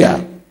the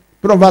prayer?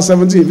 Put on verse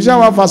 17. Ephesians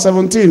 1 verse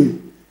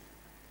 17.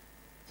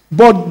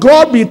 But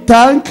God be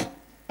thanked.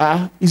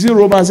 Is it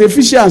Romans?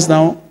 Ephesians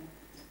now.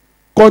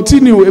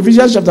 Continue.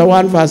 Ephesians chapter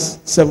 1 verse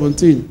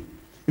 17.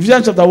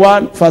 Ephesians chapter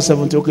 1 verse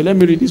 17. Okay, let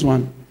me read this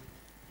one.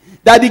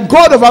 That the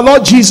God of our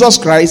Lord Jesus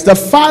Christ, the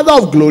Father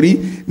of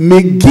glory,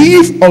 may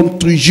give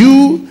unto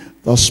you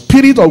the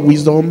spirit of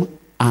wisdom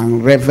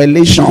and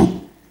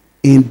revelation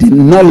in the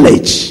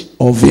knowledge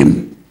of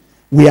him.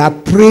 We are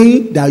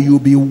praying that you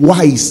be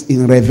wise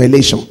in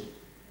revelation.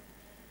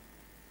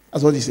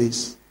 That's what he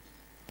says.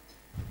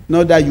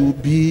 Not that you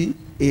be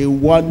a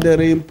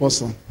wandering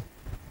person,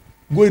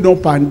 going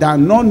up and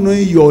down, not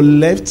knowing your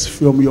left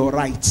from your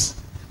right,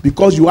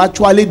 because you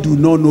actually do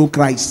not know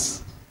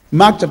Christ.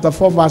 Mark chapter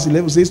 4 verse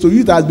 11 says, to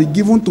you that has been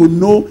given to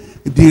know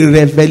the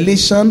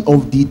revelation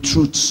of the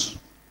truth.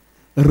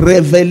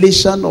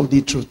 Revelation of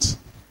the truth.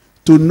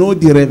 To know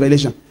the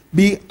revelation.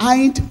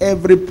 Behind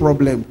every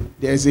problem,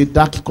 there is a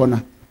dark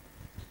corner.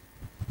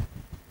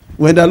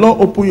 When the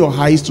Lord opens your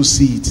eyes to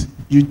see it,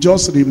 you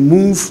just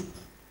remove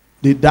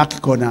the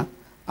dark corner,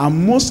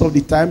 and most of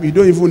the time you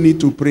don't even need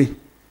to pray.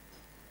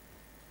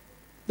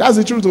 That's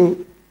the truth.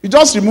 You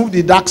just remove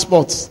the dark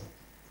spots,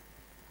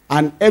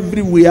 and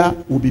everywhere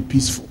will be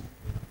peaceful.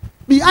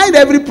 Behind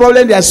every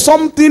problem, there's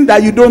something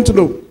that you don't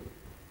know.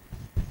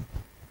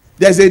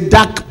 There's a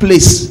dark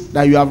place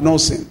that you have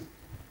not seen.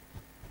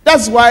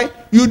 That's why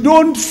you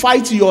don't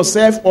fight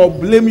yourself or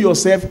blame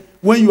yourself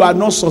when you are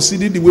not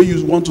succeeding the way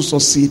you want to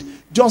succeed.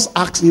 Just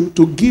ask him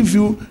to give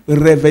you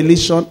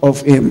revelation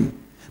of him.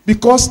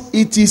 Because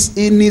it is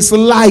in his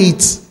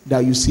light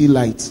that you see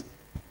light.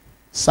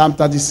 Psalm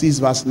 36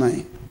 verse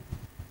 9.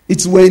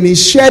 It's when he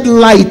shed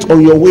light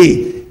on your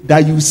way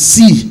that you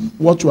see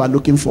what you are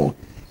looking for.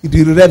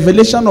 The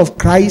revelation of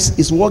Christ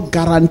is what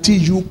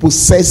guarantees you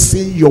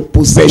possessing your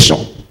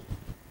possession.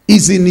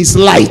 It's in his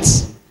light.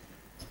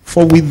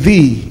 For with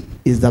thee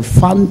is the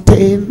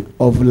fountain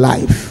of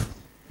life.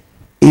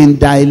 In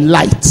thy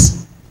light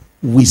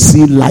we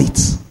see light.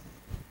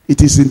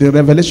 It is in the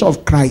revelation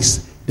of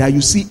Christ that you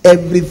see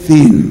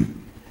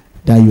everything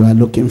that you are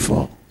looking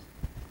for.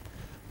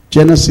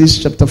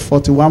 Genesis chapter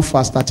 41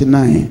 verse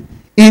 39.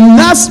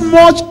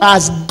 Inasmuch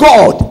as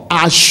God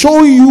has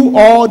shown you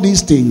all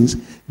these things,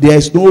 there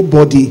is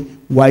nobody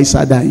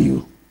wiser than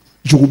you.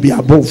 You will be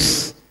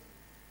above.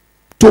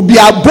 To be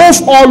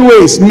above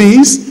always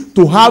means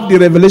to have the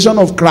revelation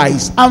of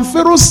Christ. And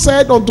Pharaoh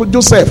said unto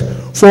Joseph,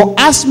 for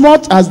as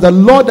much as the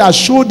Lord has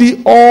showed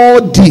thee all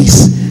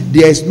this,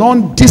 there is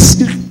none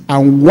discreet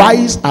and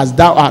wise as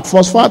thou art.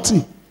 Verse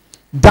 40.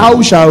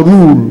 Thou shalt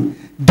rule.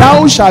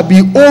 Thou shalt be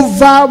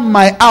over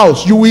my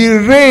house. You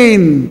will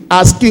reign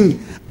as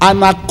king.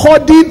 And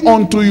according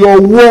unto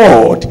your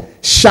word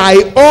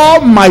shall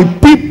all my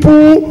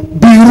people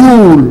be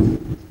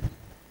ruled.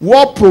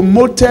 What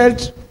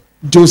promoted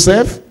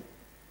Joseph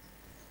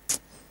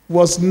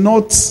was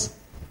not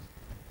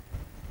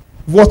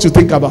what you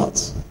think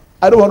about.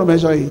 I don't want to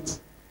mention it.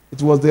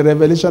 It was the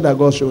revelation that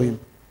God showed him.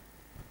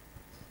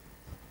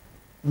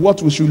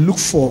 What we should look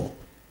for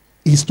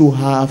is to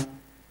have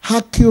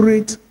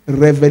accurate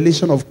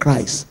revelation of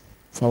Christ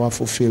for our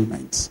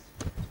fulfillment.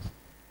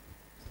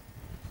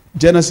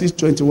 Genesis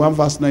 21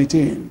 verse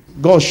 19.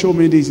 God showed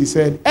me this. He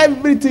said,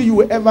 everything you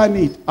will ever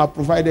need, I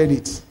provided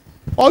it.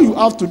 All you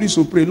have to do is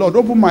to pray, Lord,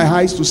 open my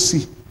eyes to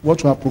see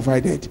what you have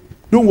provided.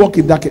 Don't walk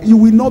in darkness. You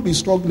will not be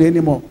struggling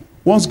anymore.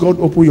 Once God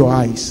opened your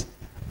eyes,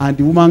 and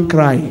the woman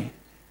cried,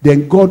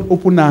 then God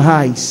opened her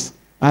eyes,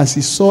 and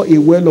she saw a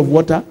well of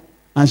water,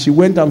 and she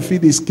went and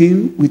filled the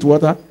skin with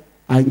water,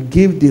 and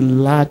gave the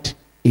lad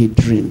a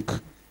drink.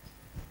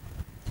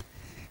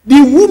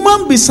 The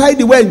woman beside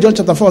the well in John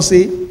chapter 4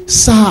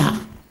 said,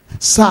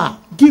 Sir,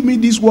 give me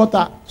this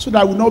water so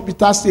that I will not be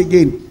thirsty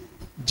again.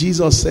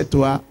 Jesus said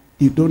to her,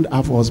 you don't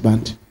have a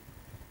husband.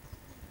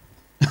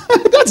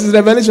 That is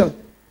revelation.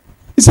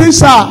 He says,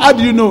 sir, how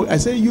do you know? I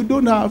say, you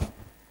don't have.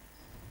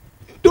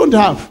 You don't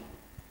have.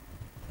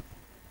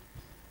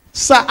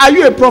 Sir, are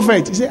you a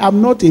prophet? He said,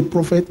 I'm not a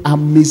prophet,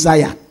 I'm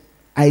Messiah.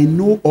 I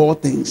know all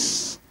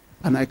things,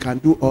 and I can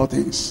do all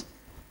things.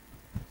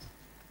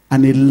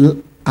 And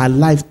a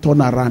life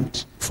turn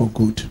around for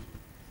good.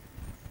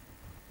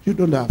 You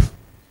don't have.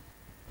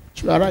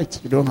 You are right,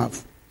 you don't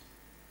have.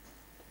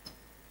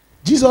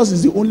 Jesus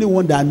is the only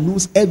one that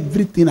knows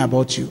everything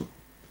about you.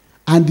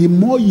 And the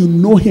more you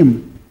know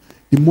him,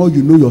 the more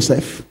you know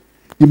yourself.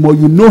 The more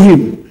you know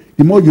him,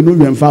 the more you know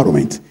your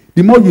environment.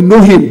 The more you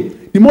know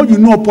him, the more you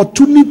know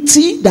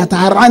opportunity that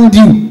are around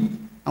you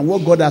and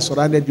what God has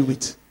surrounded you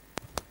with.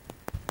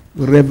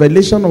 The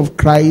revelation of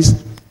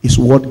Christ is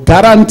what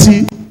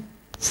guarantees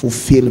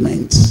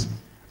fulfillment.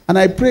 And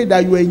I pray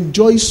that you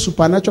enjoy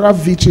supernatural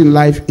victory in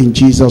life in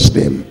Jesus'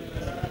 name.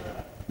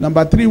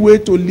 Number 3 way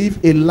to live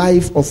a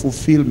life of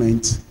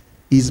fulfillment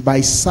is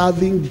by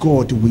serving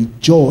God with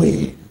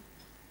joy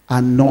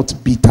and not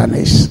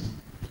bitterness.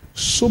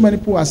 So many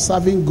people are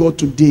serving God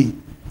today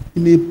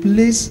in a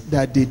place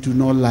that they do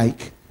not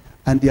like,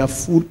 and they are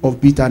full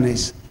of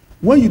bitterness.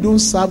 When you don't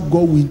serve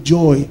God with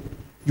joy,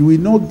 you will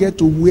not get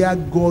to where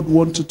God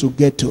wants you to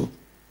get to.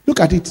 Look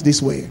at it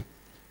this way.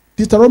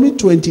 Deuteronomy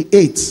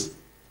 28,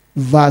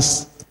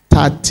 verse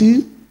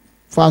 13,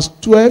 verse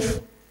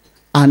 12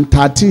 and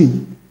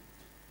 13.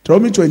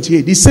 Deuteronomy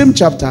 28, the same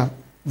chapter,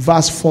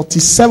 verse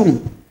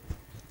 47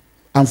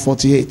 and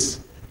 48.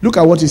 Look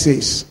at what it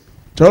says.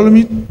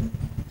 Deuteronomy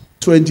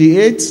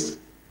 28.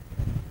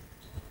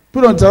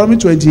 Put on Deuteronomy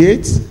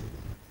 28,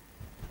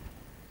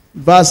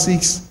 verse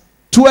 6,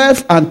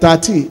 12 and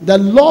 13. The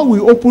Lord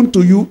will open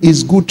to you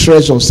his good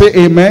treasure. Say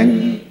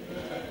amen.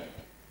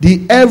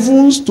 The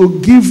heavens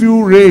to give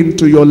you rain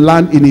to your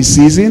land in his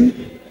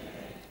season,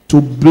 to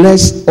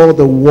bless all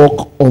the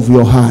work of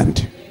your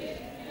hand.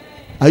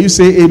 Are you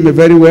saying amen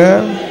very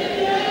well?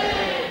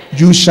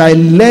 You shall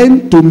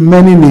lend to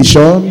many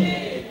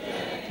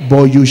nations,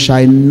 but you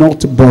shall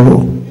not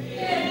borrow.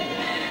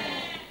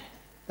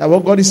 That's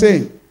what God is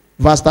saying.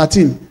 Verse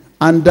 13.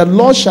 And the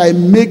Lord shall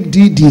make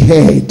thee the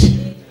head,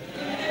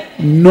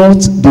 not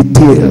the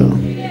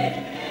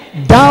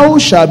tail. Thou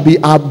shalt be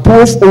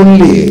above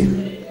only.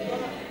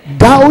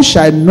 Thou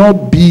shalt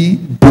not be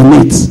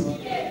beneath,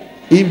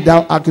 if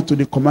thou hearken to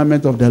the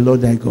commandment of the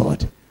Lord thy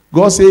God.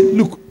 God said,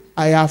 look,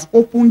 I have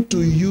opened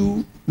to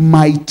you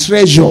my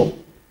treasure.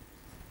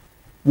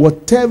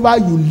 Whatever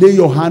you lay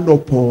your hand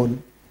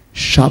upon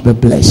shall be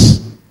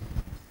blessed.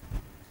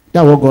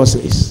 That's what God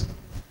says.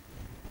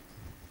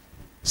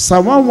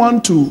 Psalm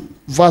 112,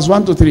 verse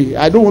 1 to 3.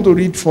 I don't want to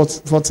read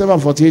 47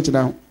 and 48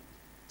 now.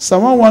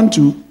 Psalm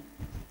 112,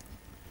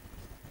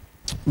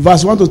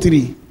 verse 1 to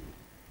 3.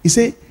 He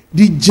said,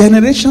 the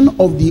generation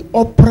of the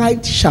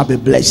upright shall be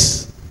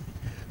blessed.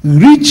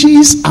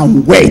 Riches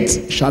and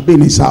wealth shall be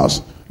in his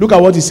house. Look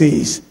at what he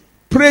says.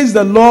 Praise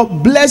the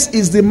Lord. Blessed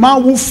is the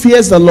man who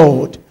fears the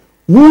Lord,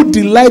 who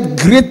delight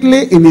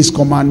greatly in his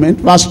commandment.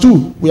 Verse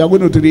 2, we are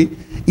going to read.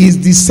 His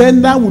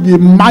descendant will be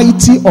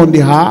mighty on the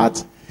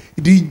heart.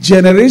 The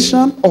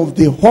generation of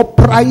the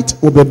upright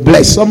will be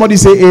blessed. Somebody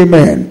say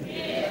amen.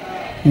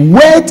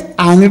 Wealth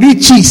and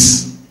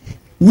riches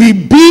will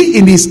be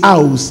in his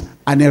house,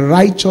 and a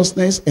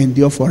righteousness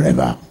endure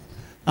forever.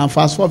 And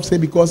verse 4 say,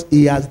 because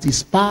he has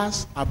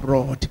dispersed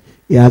abroad,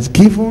 he has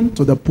given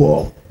to the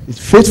poor. His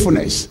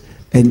faithfulness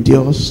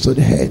endures to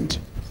the end.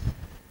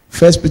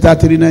 1 Peter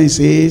 3:9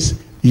 says,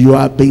 you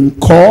have been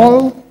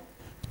called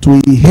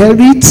to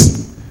inherit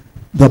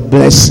the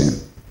blessing.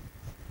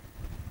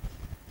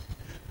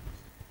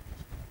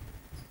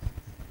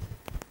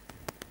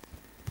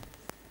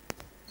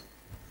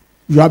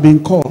 You have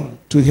been called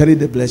to inherit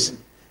the blessing.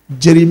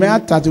 Jeremiah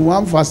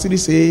 31 verse 3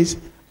 says,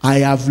 I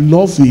have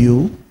loved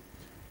you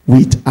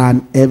with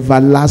an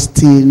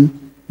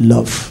everlasting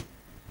love.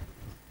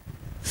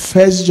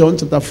 1 John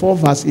chapter 4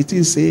 verse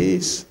 18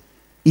 says,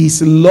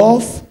 his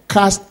love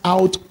casts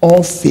out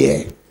all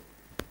fear.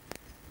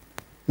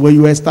 When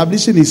you are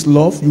establishing his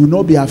love, you will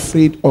not be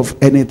afraid of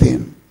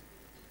anything.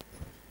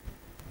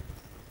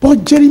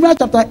 But Jeremiah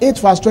chapter 8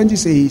 verse 20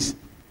 says,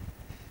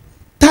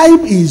 time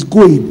is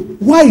going.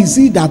 Why is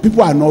it that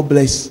people are not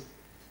blessed?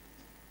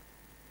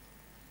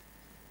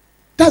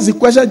 That's the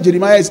question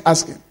Jeremiah is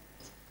asking.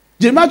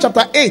 Jeremiah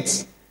chapter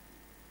 8,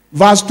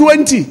 verse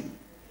 20.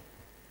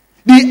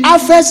 The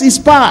harvest is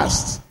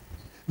past.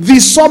 The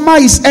summer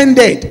is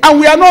ended. And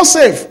we are not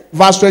safe.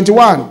 Verse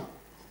 21.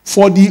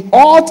 For the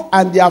hurt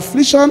and the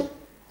affliction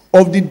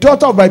of the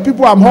daughter of my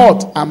people am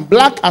hot, and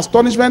black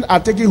astonishment are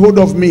taking hold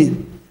of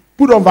me.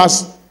 Put on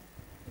verse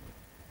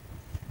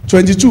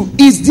 22.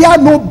 Is there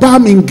no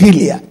balm in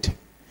Gilead?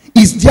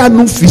 Is there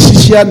no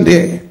physician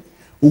there?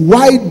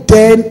 Why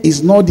then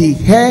is not the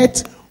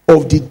head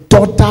of the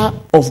daughter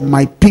of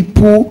my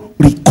people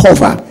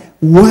recover?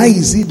 Why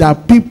is it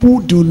that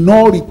people do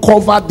not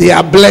recover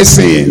their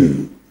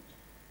blessing?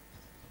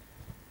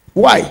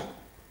 Why?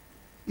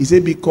 He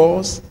said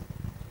because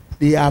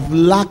they have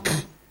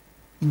lacked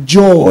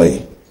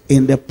joy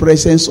in the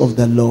presence of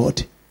the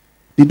Lord.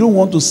 They don't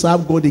want to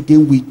serve God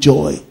again with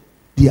joy.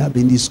 They have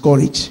been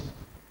discouraged.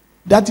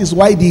 That is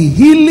why the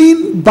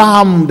healing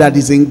balm that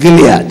is in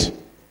Gilead,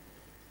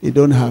 they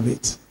don't have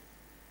it.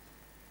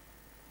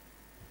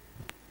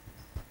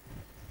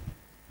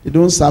 They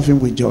don't serve him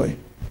with joy.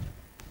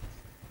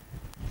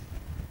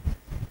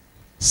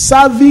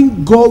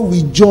 Serving God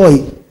with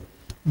joy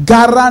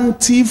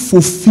guarantee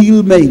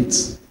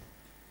fulfillment.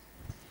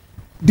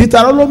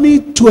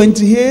 Deuteronomy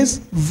 28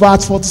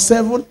 verse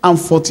 47 and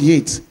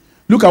 48.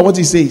 Look at what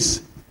he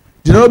says.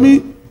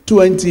 Deuteronomy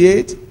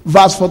 28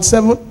 verse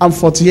 47 and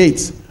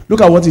 48.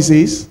 Look at what he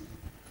says.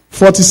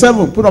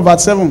 47, put on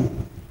verse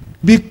 7.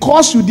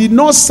 Because you did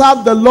not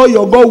serve the Lord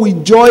your God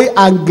with joy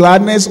and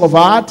gladness of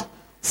heart,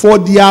 for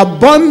the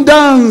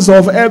abundance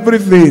of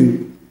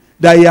everything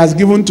that he has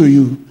given to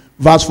you.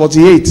 Verse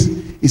 48.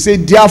 He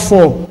said,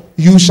 therefore,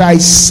 you shall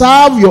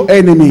serve your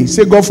enemy.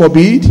 Say, God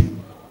forbid,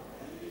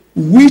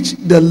 which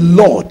the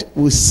Lord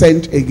will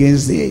send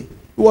against thee.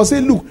 He was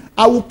saying, look,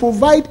 I will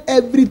provide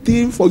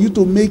everything for you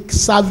to make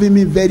serving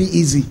me very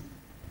easy.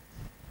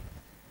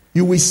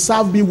 You will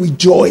serve me with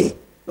joy.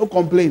 No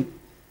complaint.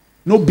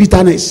 No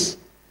bitterness.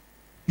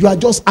 You are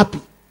just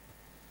happy.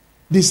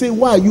 They say,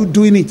 why are you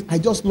doing it? I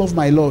just love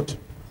my Lord.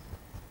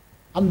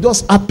 I'm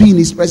just happy in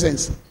his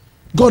presence.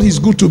 God is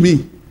good to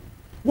me.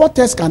 What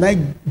else can I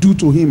do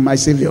to him, my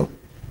Savior,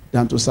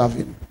 than to serve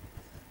him?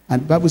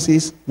 And the Bible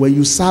says, when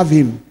you serve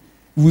him,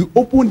 we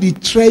open the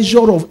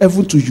treasure of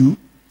heaven to you.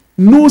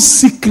 No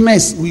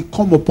sickness will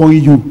come upon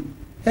you.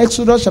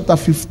 Exodus chapter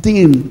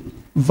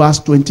 15, verse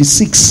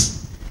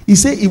 26. He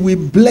said, he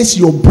will bless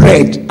your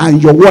bread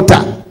and your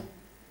water.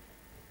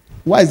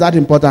 Why is that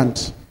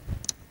important?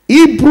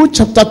 Hebrew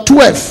chapter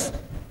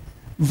 12,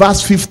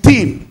 verse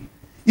 15.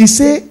 He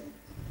said,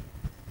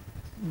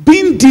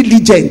 being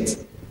diligent.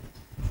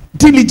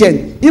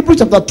 Hebrew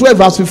chapter 12,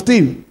 verse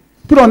 15.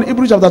 Put on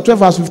Hebrew chapter 12,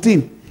 verse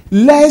 15.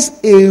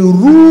 Lest a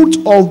root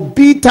of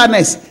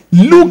bitterness,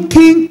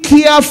 looking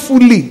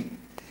carefully,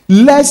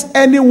 lest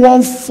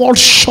anyone fall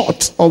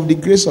short of the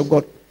grace of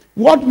God.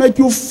 What makes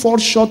you fall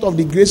short of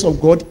the grace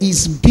of God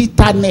is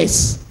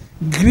bitterness.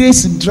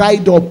 Grace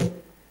dried up.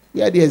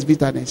 Where there is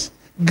bitterness.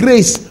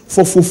 Grace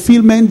for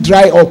fulfillment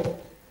dry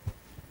up.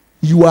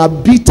 You are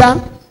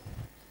bitter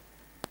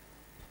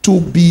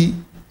to be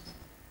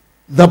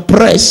the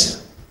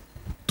press,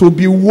 to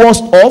be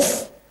washed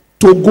off,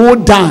 to go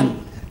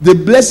down. The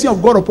blessing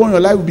of God upon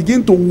your life will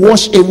begin to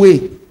wash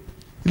away.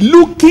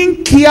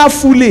 Looking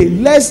carefully,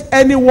 lest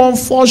anyone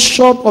fall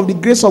short of the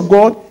grace of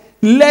God,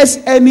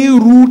 lest any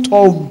root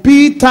of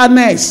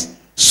bitterness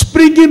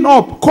springing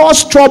up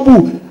cause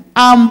trouble,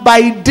 and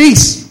by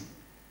this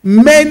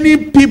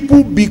many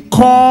people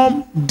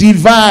become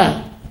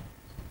devoured.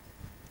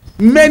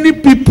 Many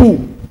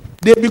people,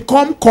 they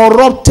become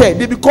corrupted,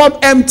 they become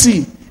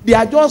empty. They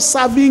are just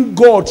serving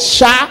God,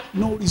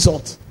 no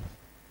result.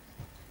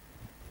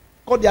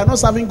 Because they are not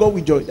serving God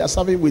with joy, they are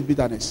serving with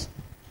bitterness.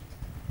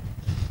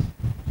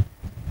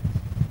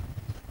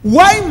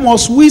 Why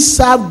must we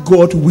serve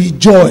God with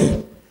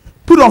joy?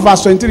 Put on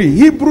verse 23.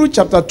 Hebrew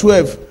chapter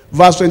 12,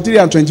 verse 23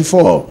 and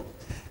 24.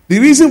 The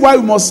reason why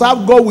we must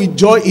serve God with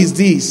joy is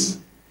this.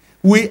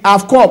 We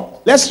have come.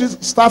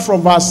 Let's start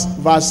from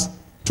verse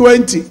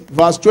 20.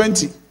 Verse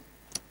 20.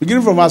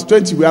 Beginning from verse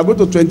 20, we are going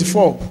to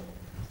 24.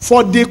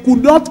 For they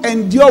could not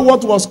endure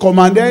what was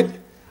commanded,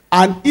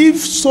 and if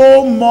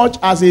so much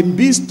as a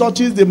beast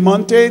touches the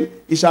mountain,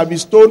 it shall be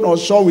stoned or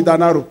shot with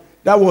an arrow.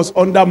 That was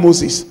under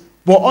Moses.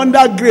 But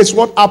under grace,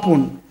 what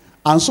happened?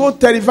 And so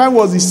terrifying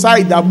was the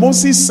sight that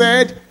Moses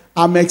said,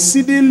 I'm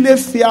exceedingly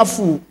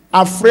fearful,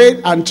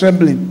 afraid, and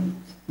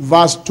trembling.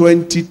 Verse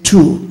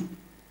 22.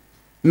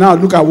 Now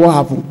look at what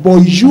happened. But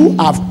you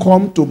have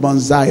come to Mount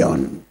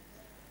Zion,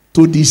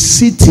 to the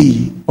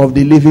city of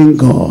the living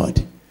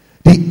God,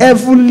 the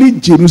heavenly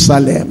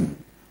Jerusalem,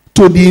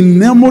 to the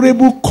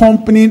innumerable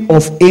company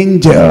of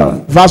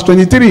angels. Verse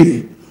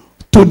 23.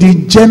 To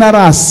the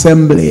general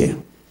assembly,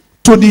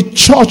 to the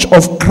church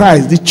of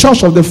Christ, the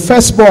church of the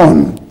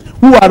firstborn,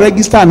 who are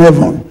registered in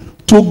heaven,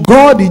 to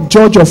God the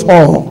judge of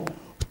all,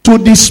 to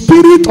the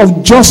spirit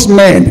of just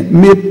men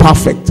made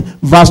perfect.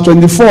 Verse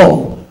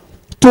 24.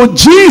 To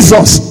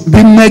Jesus,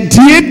 the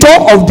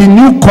mediator of the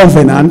new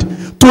covenant,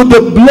 to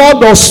the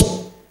blood of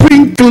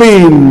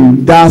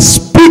sprinkling that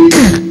speak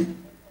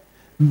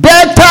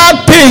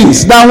better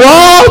things than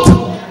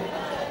what?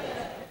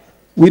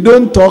 We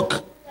don't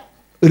talk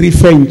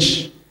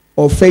revenge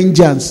or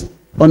vengeance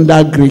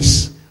under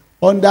grace.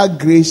 Under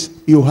grace,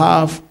 you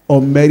have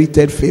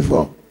unmerited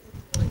favor.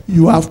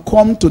 You have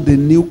come to the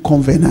new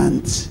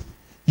covenant.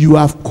 You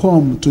have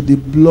come to the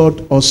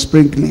blood of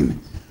sprinkling.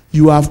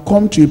 You have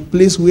come to a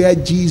place where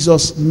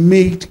Jesus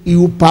made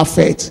you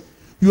perfect.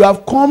 You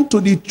have come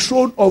to the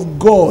throne of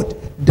God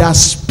that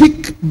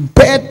speak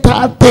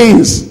better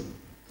things.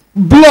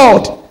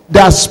 Blood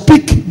that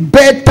speak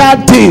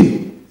better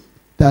things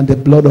than the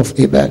blood of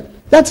Abel.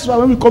 That's why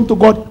when we come to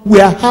God, we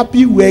are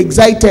happy, we are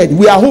excited,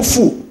 we are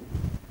hopeful.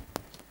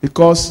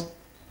 Because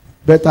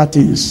better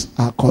things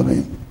are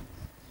coming.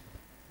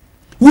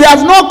 We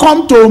have not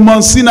come to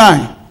Mount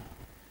Sinai,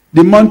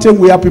 the mountain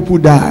where people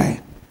die.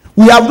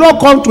 We have not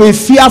come to a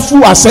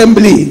fearful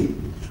assembly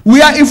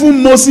where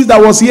even Moses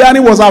that was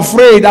hearing was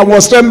afraid and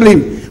was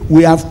trembling.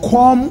 We have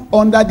come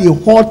under the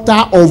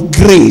altar of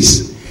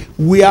grace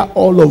where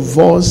all of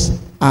us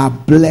are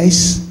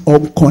blessed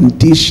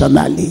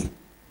unconditionally.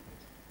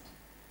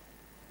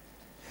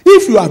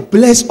 If you are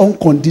blessed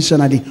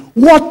unconditionally,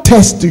 what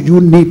test do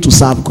you need to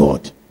serve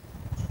God?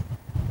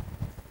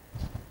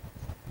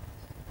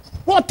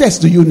 What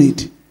test do you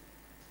need?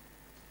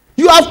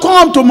 You have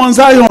come to Mount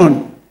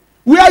Zion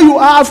where you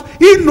have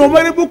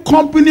innumerable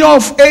company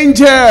of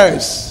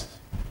angels.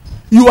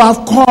 You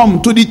have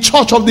come to the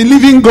church of the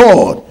living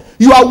God.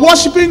 You are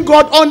worshiping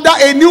God under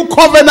a new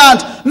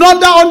covenant,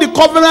 not under the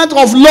covenant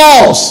of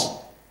laws,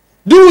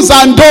 do's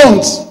and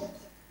don'ts.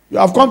 You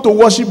have come to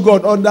worship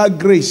God under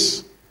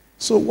grace.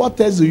 So what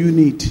else do you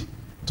need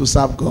to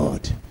serve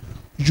God?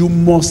 You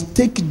must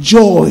take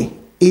joy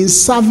in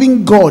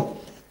serving God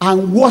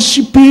and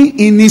worshiping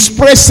in His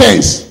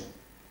presence,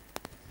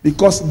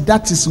 because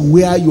that is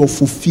where your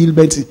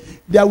fulfillment is.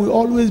 There will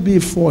always be a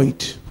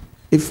void,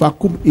 a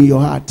vacuum in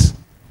your heart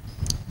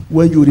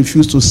when you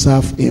refuse to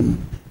serve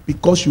Him,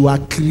 because you are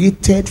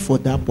created for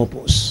that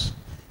purpose.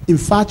 In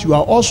fact, you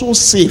are also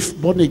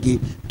saved, born again,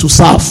 to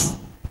serve.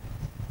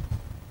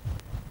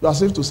 You are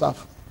saved to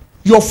serve.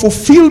 Your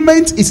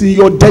fulfillment is in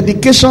your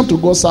dedication to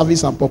God's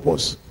service and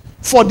purpose.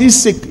 For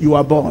this sake, you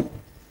are born.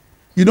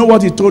 You know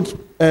what he told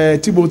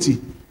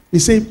Timothy? He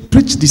said,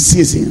 preach the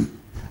season,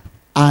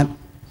 and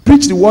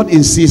preach the word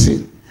in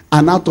season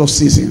and out of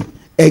season.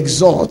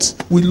 Exhort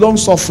with long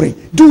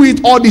suffering. Do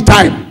it all the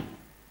time.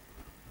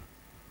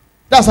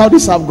 That's how they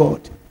serve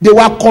God. They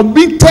were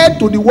committed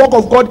to the work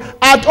of God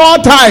at all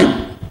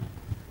time.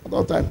 At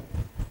all time.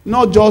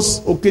 Not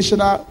just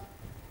occasional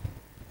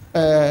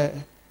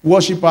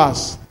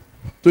worshippers.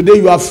 Today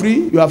you are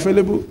free, you are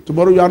available.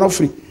 Tomorrow you are not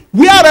free.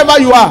 Wherever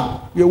you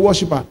are, you're a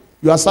worshiper.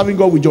 You are serving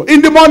God with joy.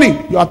 In the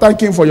morning, you are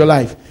thanking Him for your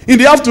life. In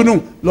the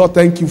afternoon, Lord,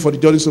 thank you for the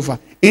journey so far.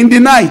 In the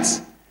night,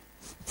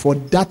 for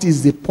that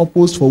is the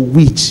purpose for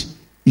which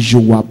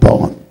you were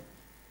born.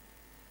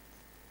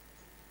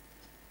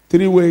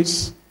 3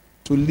 ways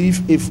to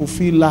live a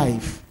fulfilled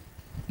life.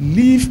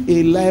 Live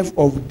a life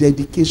of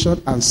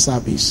dedication and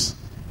service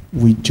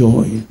with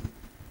joy.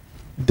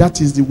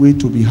 That is the way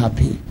to be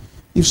happy.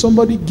 If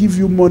somebody give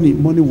you money,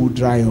 money will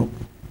dry up.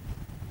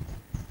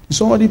 If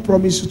somebody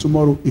promise you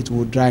tomorrow, it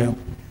will dry up.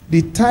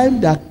 The time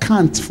that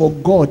counts for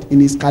God in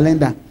His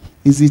calendar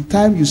is the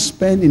time you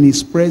spend in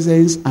His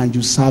presence and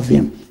you serve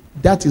Him.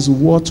 That is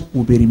what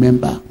will be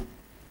remembered.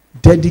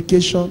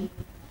 Dedication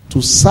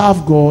to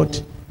serve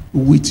God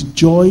with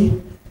joy,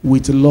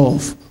 with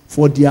love,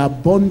 for the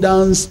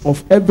abundance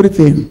of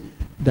everything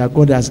that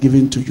God has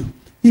given to you.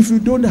 If you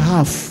don't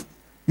have,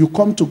 you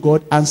come to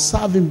God and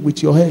serve Him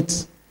with your head.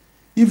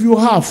 If you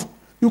have,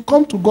 you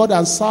come to God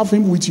and serve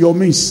Him with your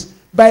means.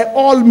 By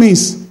all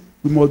means,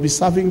 we must be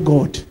serving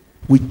God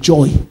with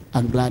joy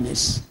and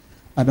gladness.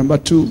 And number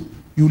 2,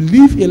 you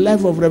live a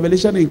life of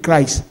revelation in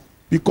Christ,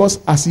 because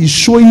as He's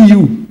showing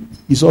you,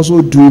 He's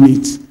also doing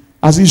it.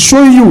 As He's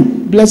showing you,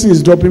 blessing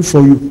is dropping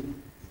for you.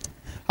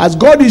 As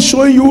God is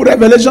showing you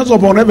revelations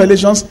upon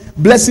revelations,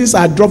 blessings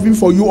are dropping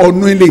for you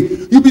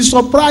unknowingly. You'll be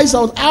surprised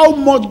at how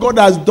much God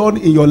has done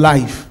in your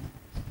life.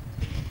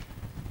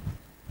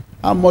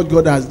 How much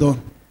God has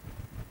done.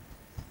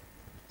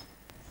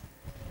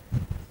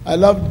 I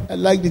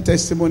like the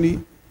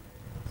testimony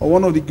of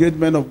one of the great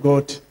men of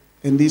God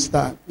in this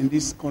time, in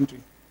this country.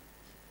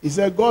 He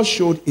said God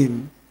showed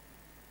him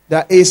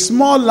that a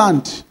small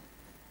land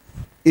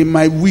in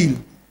my will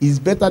is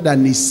better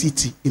than a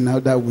city in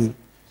another will,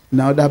 in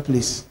another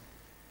place.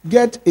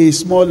 Get a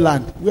small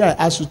land where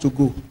I ask you to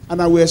go,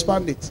 and I will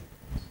expand it.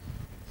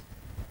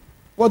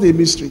 What a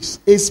mystery.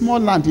 A small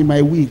land in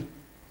my will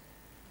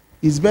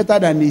is better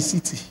than a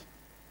city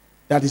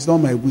that is not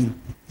my will.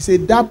 He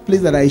said, that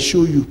place that I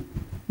show you,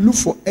 look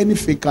for any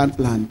vacant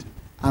land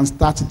and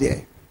start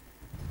there.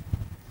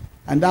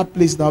 And that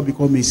place now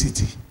become a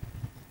city.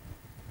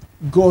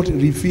 God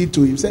revealed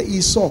to him. Say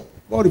he saw.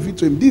 God revealed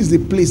to him, this is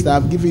the place that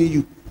I've given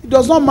you. It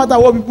does not matter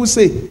what people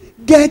say.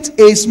 Get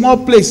a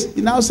small place.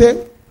 He now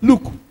say,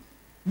 look,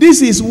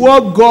 this is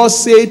what God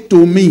said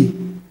to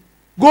me.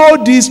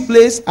 Go this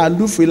place and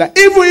look for it. Like,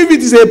 even if it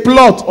is a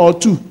plot or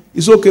 2,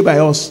 it's okay by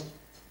us.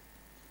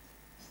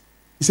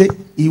 He said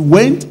he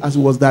went as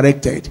he was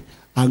directed,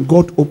 and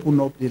God opened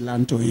up the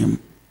land to him.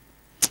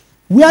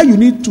 Where you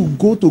need to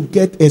go to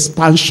get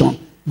expansion,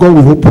 God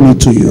will open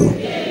it to you.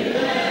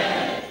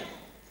 Amen.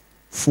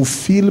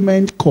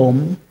 Fulfillment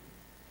comes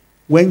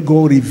when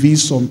God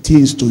reveals some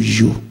things to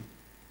you.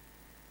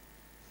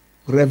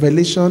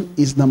 Revelation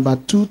is number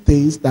 2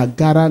 things that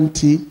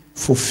guarantee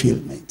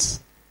fulfillment.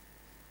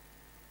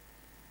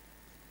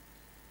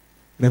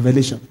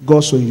 Revelation,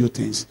 God showing you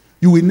things.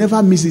 You will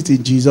never miss it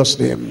in Jesus'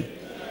 name.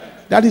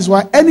 That is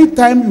why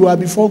anytime you are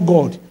before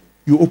God,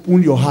 you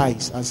open your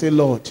eyes and say,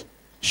 Lord,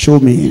 show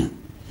me.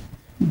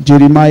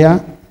 Jeremiah,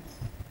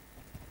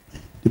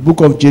 the book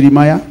of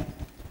Jeremiah,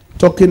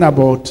 talking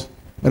about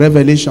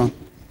Revelation,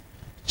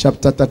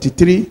 chapter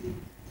 33.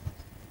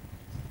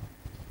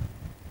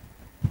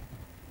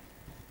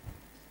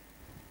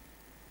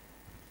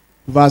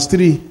 Verse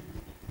 3,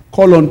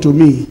 call unto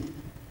me,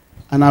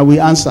 and I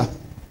will answer.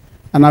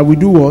 And I will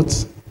do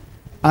what?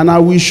 And I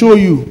will show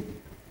you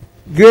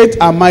great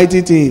and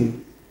mighty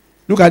things.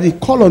 Look at it.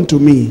 Call unto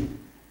me,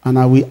 and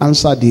I will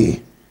answer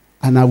thee,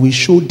 and I will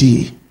show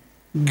thee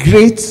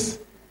great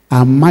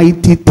and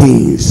mighty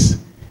things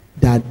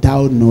that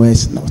thou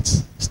knowest not.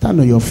 Stand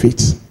on your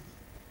feet.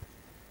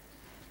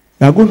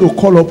 You are going to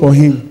call upon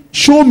him.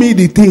 Show me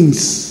the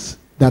things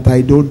that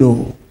I don't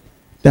know,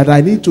 that I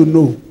need to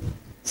know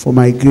for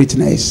my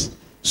greatness.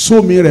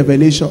 Show me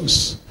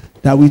revelations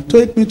that will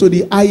take me to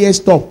the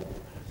highest top.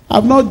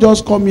 I've not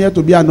just come here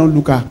to be an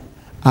onlooker.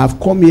 I've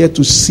come here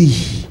to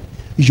see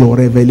your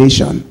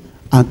revelation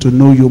and to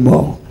know you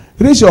more.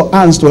 Raise your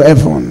hands to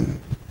heaven.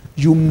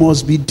 You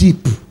must be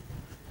deep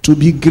to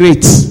be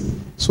great.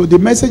 So the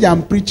message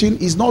I'm preaching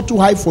is not too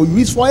high for you.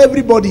 It's for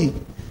everybody.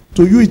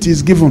 To you it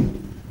is given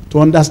to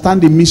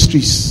understand the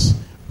mysteries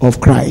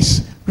of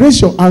Christ.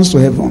 Raise your hands to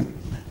heaven.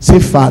 Say,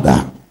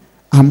 Father,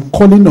 I'm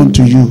calling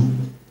unto you.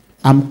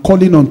 I'm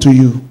calling unto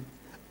you.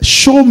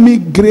 Show me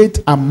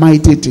great and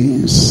mighty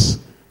things,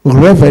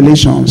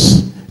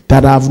 revelations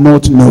that I have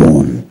not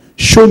known.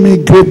 Show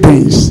me great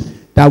things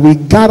that will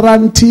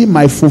guarantee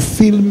my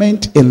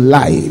fulfillment in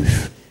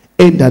life.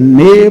 In the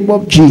name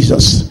of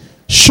Jesus,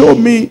 show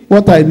me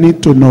what I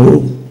need to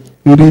know.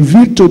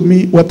 Reveal to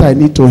me what I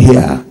need to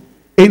hear.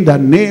 In the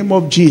name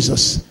of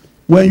Jesus.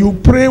 When you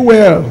pray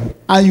well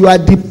and you are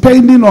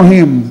depending on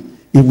him,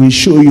 he will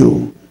show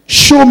you.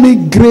 Show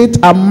me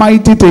great and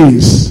mighty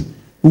things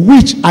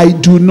which I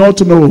do not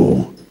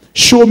know.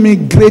 Show me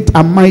great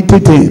and mighty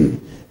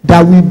things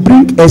that will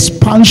bring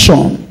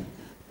expansion,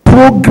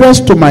 progress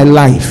to my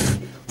life,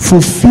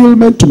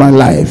 fulfillment to my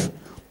life.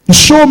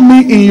 Show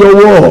me in your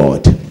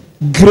word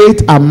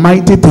great and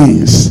mighty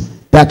things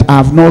that I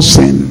have not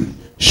seen.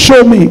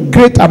 Show me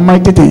great and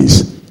mighty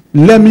things.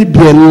 Let me be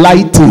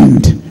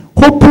enlightened.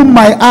 Open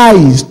my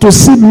eyes to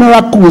see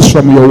miracles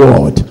from your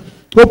word.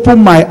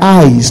 Open my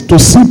eyes to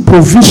see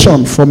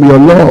provision from your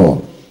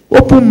law.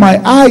 Open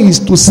my eyes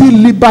to see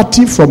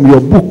liberty from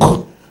your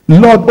book.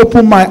 Lord,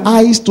 open my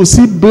eyes to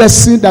see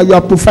blessing that you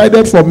have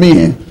provided for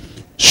me.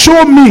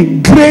 Show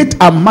me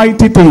great and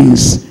mighty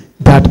things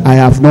that I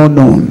have not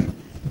known,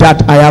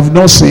 that I have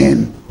not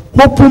seen.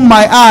 Open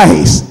my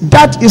eyes.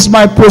 That is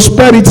my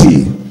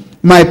prosperity.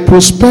 My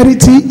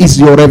prosperity is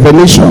your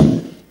revelation.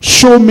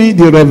 Show me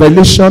the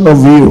revelation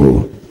of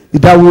you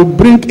that will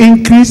bring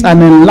increase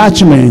and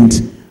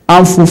enlargement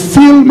and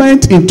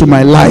fulfillment into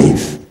my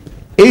life.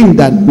 In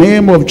the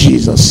name of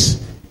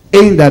Jesus.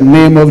 In the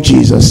name of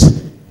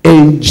Jesus.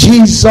 In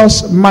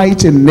Jesus'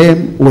 mighty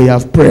name we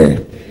have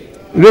prayed.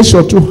 Raise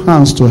your two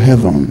hands to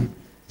heaven.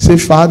 Say,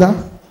 Father,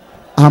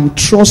 I'm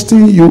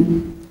trusting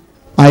you.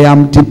 I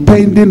am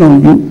depending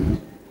on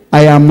you.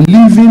 I am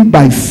living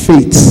by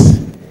faith.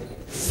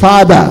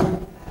 Father,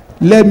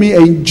 let me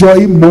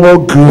enjoy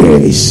more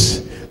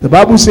grace. The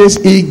Bible says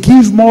he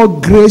gives more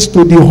grace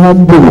to the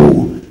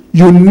humble.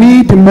 You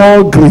need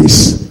more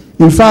grace.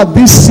 In fact,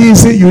 this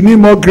season you need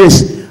more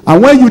grace.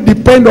 And when you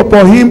depend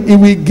upon him, he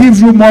will give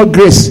you more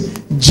grace.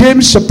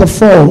 James chapter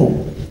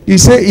 4, he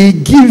said, he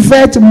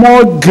giveth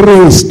more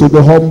grace to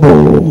the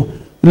humble.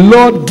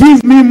 Lord,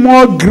 give me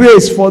more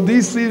grace for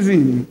this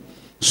season.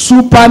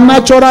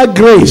 Supernatural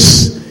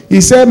grace. He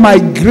said, my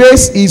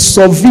grace is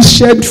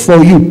sufficient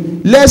for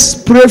you.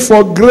 Let's pray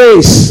for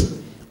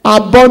grace.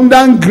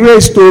 Abundant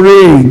grace to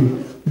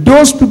reign.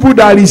 Those people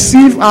that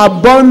receive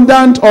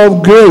abundant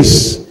of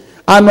grace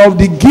and of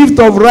the gift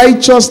of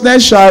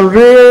righteousness shall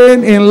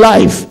reign in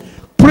life.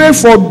 Pray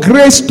for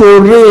grace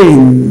to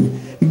reign.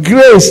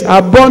 Grace,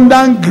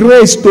 abundant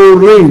grace to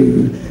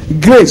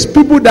reign. Grace.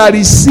 People that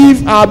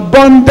receive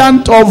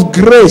abundant of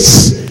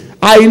grace.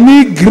 I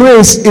need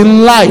grace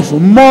in life.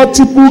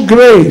 Multiple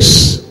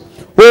grace.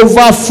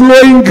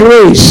 Overflowing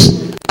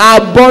grace.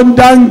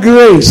 Abundant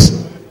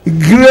grace.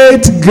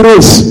 Great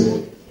grace.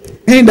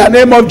 In the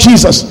name of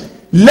Jesus.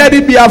 Let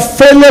it be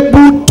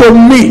available to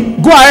me.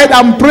 Go ahead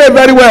and pray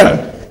very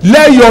well.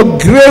 Let your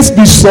grace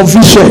be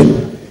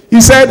sufficient. He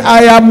said,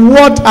 I am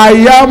what I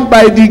am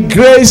by the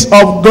grace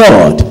of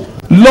God.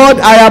 Lord,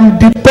 I am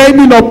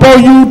depending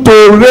upon you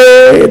to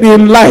reign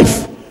in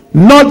life.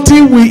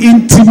 Nothing will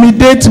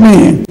intimidate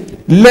me.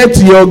 Let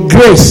your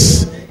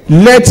grace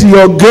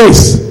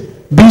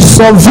be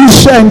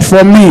sufficient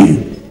for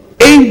me.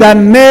 In the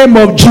name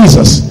of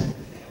Jesus.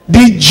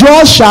 The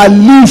just shall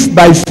live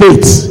by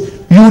faith.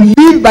 You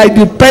live by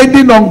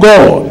depending on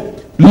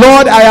God.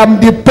 Lord, I am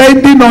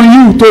depending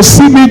on you to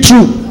see me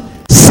through.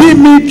 See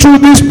me through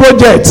this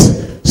project.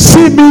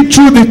 See me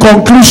through the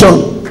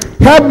conclusion.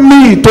 Help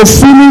me to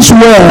finish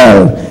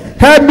well.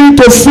 Help me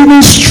to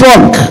finish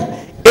strong.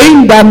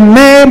 In the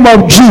name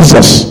of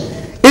Jesus.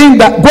 Go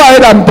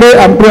ahead and pray.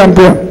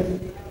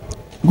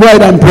 Go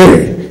ahead and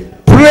pray.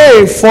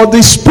 Pray for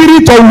the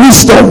spirit of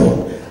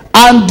wisdom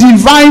and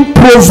divine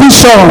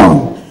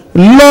provision.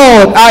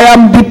 Lord, I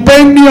am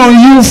depending on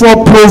you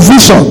for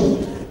provision.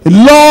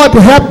 Lord,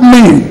 help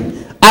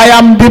me. I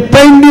am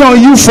depending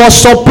on you for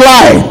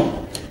supply.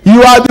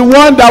 You are the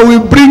one that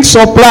will bring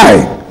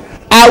supply.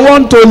 I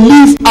want to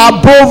live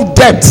above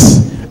debt.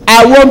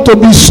 I want to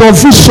be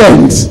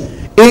sufficient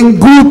in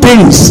good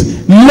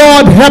things.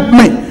 Lord, help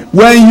me.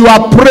 When you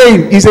are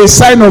praying, it's a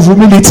sign of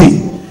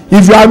humility.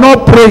 If you are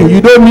not praying,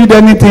 you don't need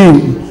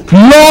anything.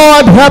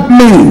 Lord, help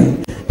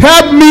me.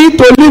 Help me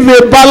to live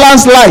a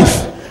balanced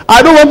life.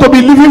 I don't want to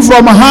be living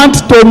from hand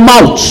to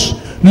mouth.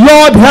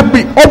 Lord, help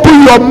me.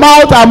 Open your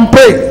mouth and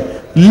pray.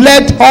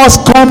 Let us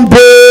come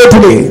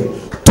boldly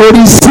to to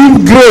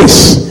receive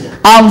grace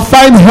and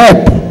find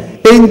help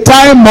in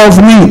time of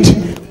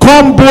need.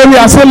 Come boldly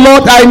and say,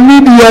 Lord, I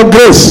need your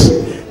grace.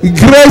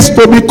 Grace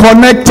to be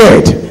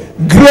connected.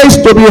 Grace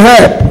to be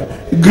helped.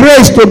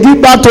 Grace to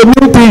give back to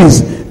new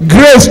things.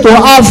 Grace to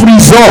have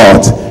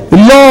results.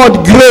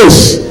 Lord,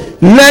 grace.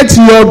 Let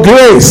your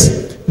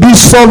grace be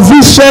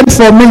sufficient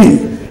for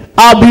me.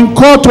 I've been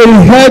called to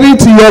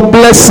inherit your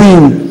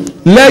blessing.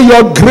 Let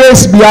your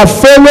grace be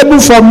available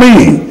for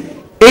me.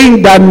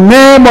 In the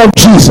name of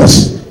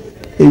Jesus.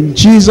 In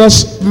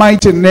Jesus'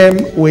 mighty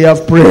name we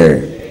have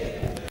prayed.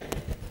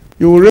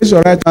 You will raise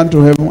your right hand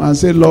to heaven and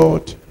say,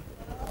 Lord,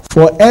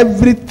 for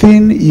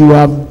everything you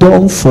have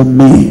done for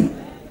me,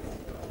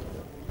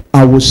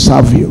 I will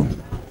serve you.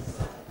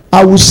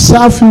 I will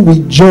serve you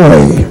with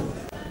joy.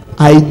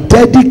 I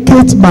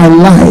dedicate my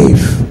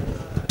life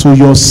to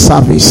your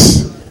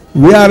service.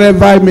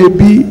 Wherever I may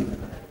be,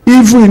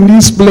 even in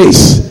this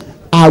place,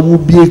 I will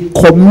be a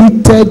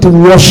committed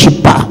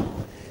worshiper.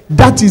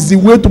 That is the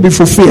way to be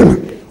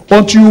fulfilled.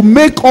 Until you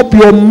make up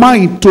your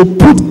mind to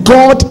put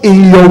God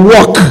in your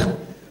work,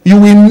 you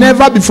will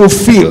never be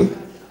fulfilled.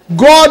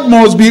 God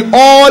must be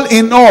all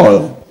in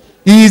all.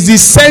 He is the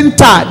center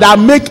that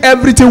makes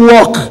everything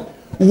work.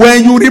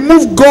 When you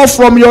remove God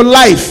from your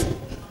life,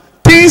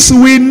 things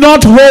will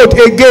not hold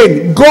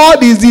again.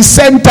 God is the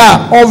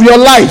center of your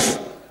life.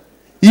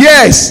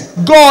 Yes,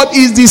 God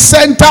is the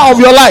center of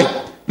your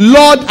life.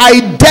 Lord,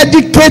 I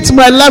dedicate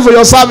my life for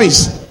your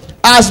service.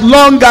 As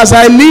long as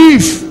I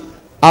live,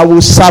 I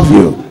will serve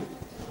you.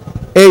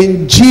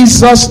 In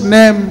Jesus'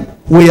 name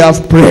we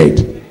have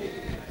prayed.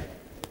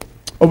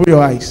 Open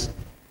your eyes.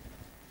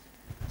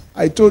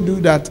 I told you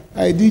that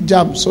I did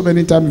jump so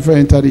many times before I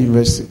entered the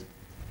university.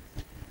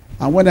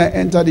 And when I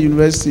entered the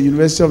University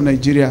of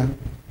Nigeria,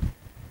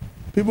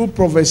 people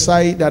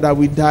prophesy that I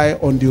will die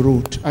on the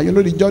road. And you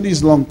know the journey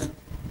is long.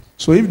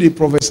 So if they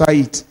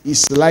prophesy it,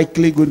 it's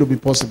likely going to be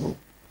possible.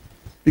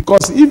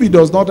 Because if it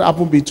does not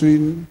happen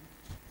between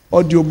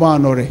Odioma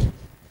and Ore,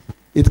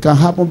 it can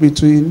happen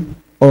between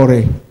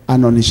Ore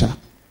and Onisha.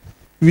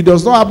 If it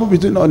does not happen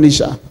between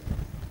Onisha,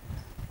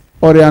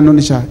 Ore and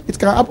Onisha, it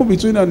can happen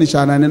between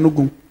Onisha and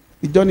Enugu.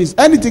 The journey is,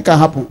 anything can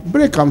happen.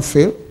 Brake can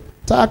fail,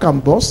 tire can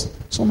burst,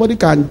 somebody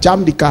can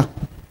jam the car,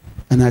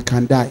 and I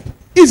can die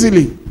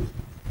easily.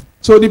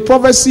 So the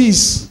prophecy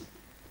is,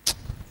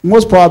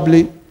 most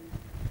probably,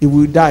 he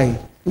will die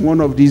in one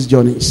of these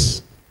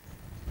journeys.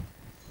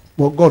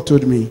 But God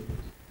told me,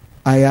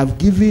 I have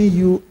given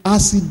you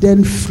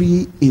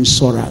accident-free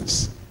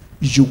insurance.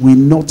 You will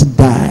not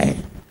die.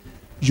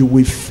 You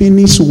will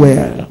finish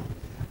well.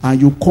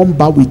 And you come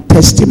back with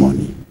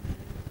testimony.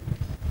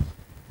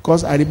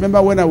 Because I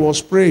remember when I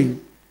was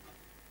praying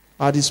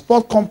at the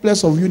sport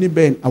complex of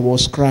Uniben, I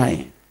was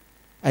crying.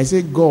 I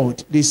said,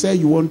 God, they say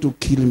you want to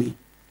kill me.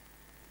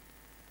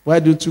 Why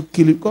don't you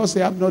kill me? Because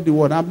I'm not the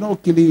one. I'm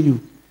not killing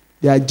you.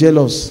 They are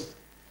jealous.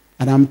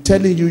 And I'm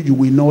telling you, you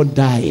will not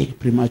die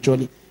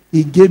prematurely.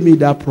 He gave me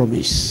that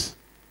promise.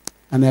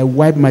 And I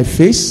wiped my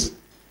face.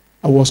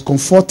 I was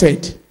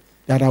comforted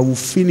that I will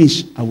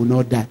finish. I will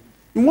not die.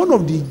 In one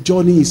of the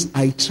journeys,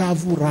 I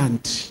traveled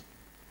around.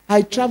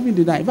 I traveled in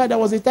the night. In fact, there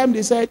was a time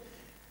they said,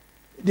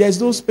 there's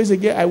no space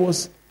again. I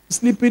was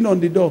sleeping on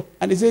the door.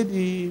 And they said,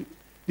 the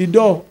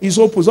door is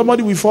open.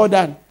 Somebody will fall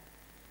down.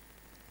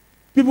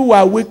 People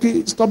were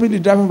waking, stopping the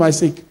driver for my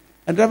sake.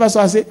 And the driver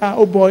saw, I said,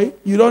 oh boy,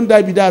 you don't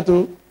die with that.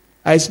 Oh.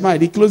 I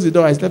smiled. He closed the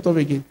door. I slept off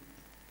again.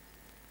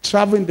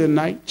 Traveling the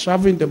night,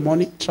 traveling the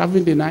morning,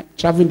 traveling the night,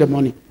 traveling the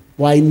morning.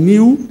 But I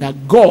knew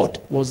that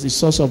God was the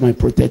source of my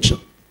protection.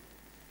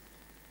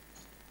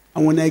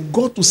 And when I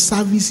got to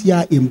service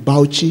here in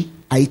Bauchi,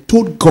 I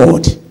told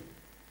God,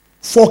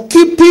 for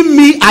keeping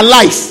me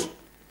alive.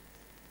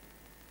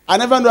 I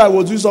never knew I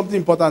was doing something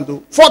important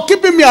though. For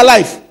keeping me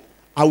alive,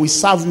 I will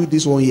serve you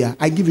this 1 year.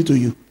 I give it to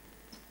you.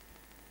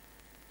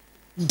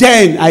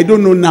 Then, I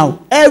don't know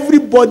now.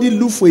 Everybody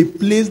look for a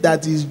place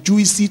that is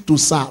juicy to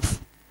serve.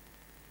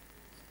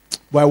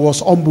 But I was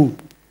humble.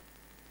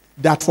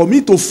 That for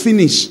me to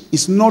finish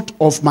is not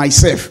of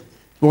myself.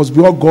 It was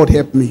because God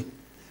helped me.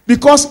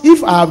 Because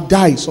if I have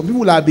died, some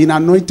people have been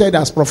anointed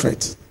as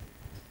prophets.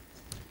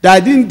 That I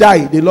didn't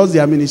die, they lost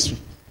their ministry.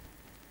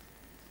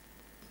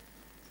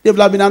 They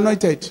have been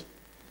anointed.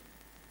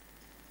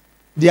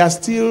 They are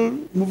still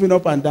moving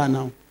up and down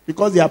now.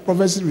 Because their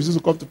prophecy refused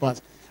to come to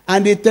pass.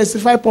 And they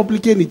testify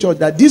publicly in the church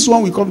that this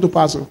one will come to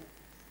pass.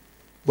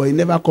 But it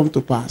never come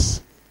to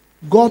pass.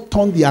 God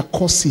turned their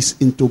curses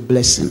into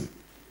blessing.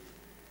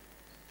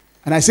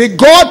 And I say,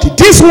 God,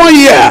 this 1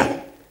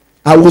 year,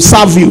 I will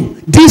serve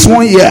you. This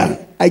 1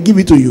 year, I give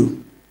it to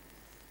you.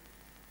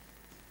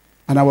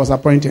 And I was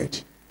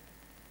appointed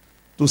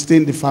to stay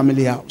in the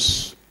family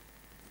house.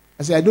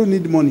 I said, I don't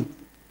need money.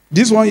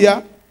 This 1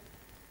 year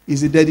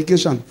is a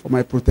dedication for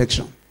my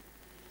protection.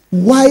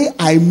 Why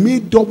I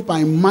made up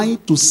my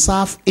mind to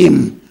serve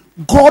him,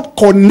 God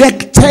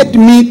connected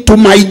me to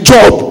my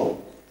job.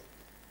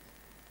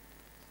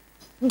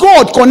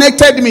 God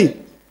connected me.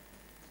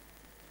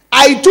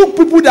 I I took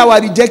people that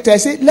were rejected. I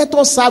said, let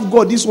us serve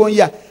God this 1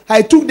 year.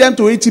 I took them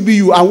to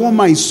ATBU, and one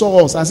man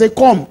saw us and said,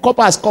 come,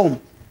 coppers, come.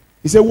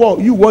 He said, what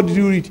did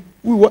you read?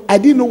 I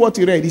didn't know what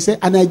he read. He said,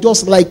 and I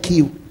just like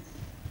you.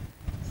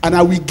 And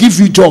I will give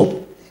you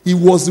job. He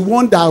was the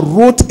one that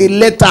wrote a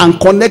letter and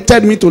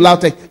connected me to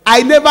LAUTECH.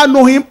 I never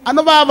know him. I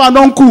never have an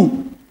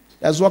uncle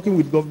that's working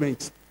with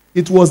government.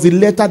 It was the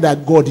letter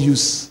that God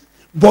used.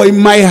 But in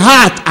my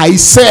heart, I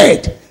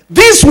said,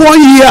 this 1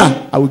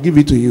 year, I will give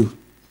it to you.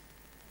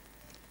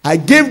 I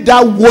gave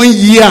that 1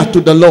 year to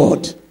the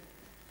Lord.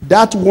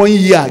 That 1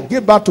 year,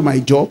 gave back to my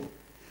job.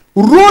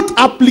 Wrote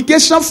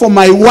application for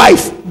my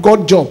wife,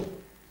 got job.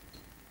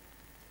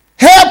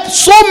 Helped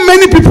so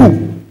many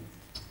people.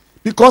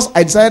 Because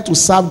I decided to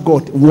serve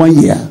God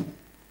 1 year.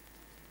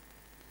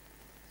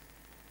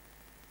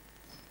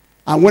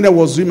 And when I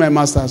was doing my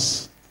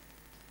master's,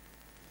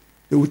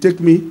 they would take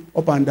me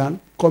up and down,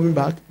 coming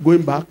back,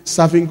 going back,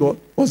 serving God.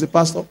 I was a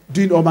pastor,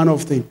 doing all manner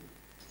of things.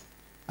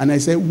 And I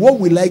said, what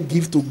will I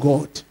give to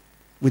God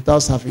without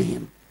serving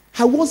him?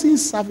 I wasn't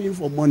serving him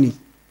for money.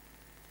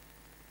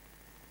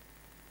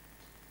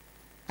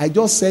 I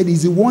just said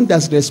he's the one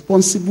that's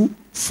responsible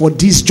for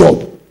this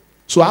job.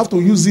 So I have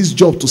to use this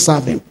job to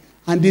serve him.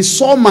 And they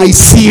saw my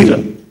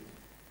seal.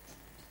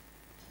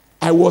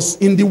 I was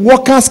in the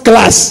workers'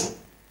 class.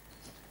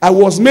 I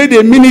was made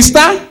a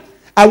minister.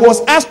 I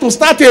was asked to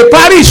start a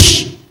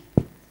parish.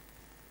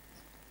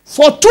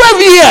 For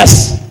 12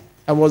 years,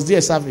 I was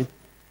there serving.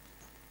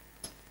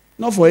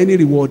 Not for any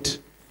reward.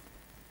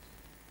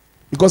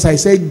 Because I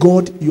said,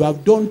 God, you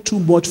have done too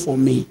much for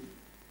me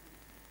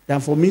than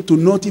for me to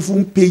not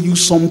even pay you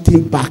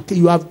something back.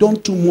 You have done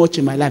too much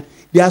in my life.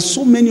 There are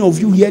so many of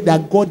you here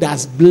that God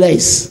has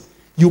blessed.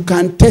 You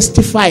can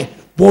testify,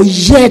 but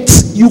yet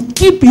you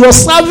keep your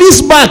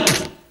service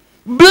back.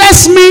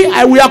 Bless me,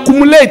 I will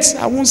accumulate.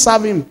 I won't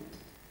serve him.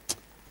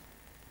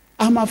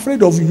 I'm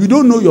afraid of you. You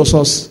don't know your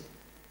source.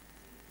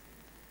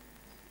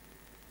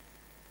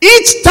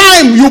 Each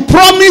time you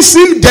promise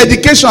him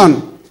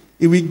dedication,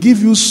 he will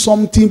give you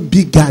something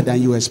bigger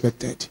than you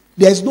expected.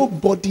 There's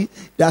nobody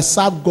that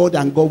serves God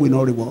and God will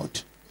not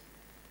reward.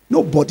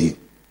 Nobody.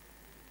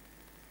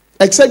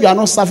 Except you are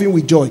not serving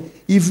with joy.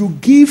 If you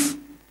give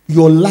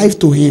your life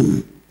to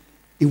him,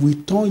 he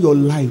will turn your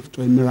life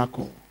to a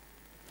miracle.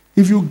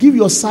 If you give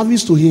your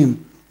service to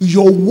him,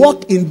 your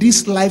work in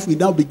this life will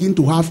now begin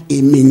to have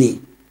a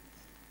meaning.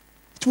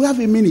 It will have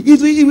a meaning.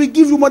 It will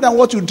give you more than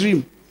what you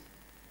dream.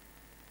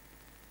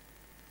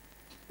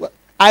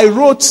 I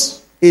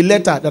wrote a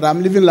letter that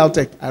I'm leaving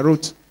LAUTECH. I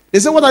wrote. They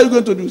said, what are you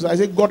going to do? So I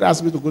said, God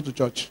asked me to go to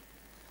church.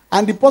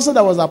 And the person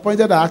that was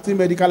appointed as acting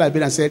medical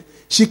librarian said,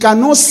 she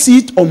cannot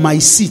sit on my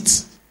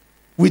seat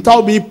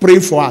without me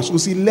praying for her. So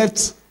she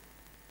left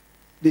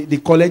the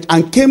college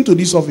and came to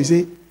this office.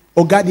 Say,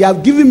 oh God, they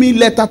have given me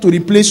letter to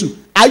replace you.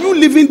 Are you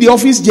leaving the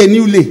office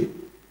genuinely?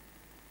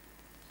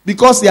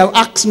 Because they have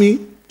asked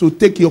me to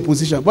take your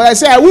position. But I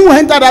said, I won't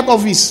enter that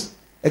office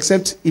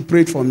except he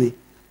prayed for me.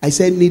 I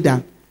said,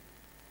 Nida,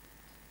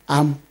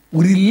 I'm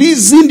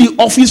releasing the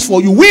office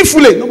for you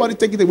willfully. Nobody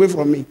take it away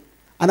from me.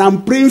 And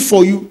I'm praying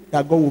for you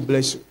that God will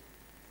bless you.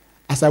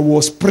 As I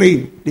was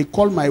praying, they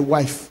called my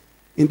wife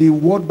in the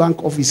World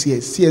Bank office here,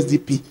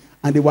 CSDP,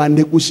 and they were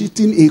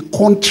negotiating a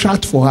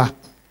contract for her.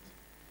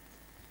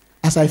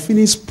 As I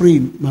finished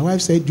praying, my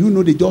wife said, do you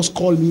know they just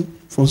called me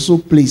from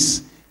some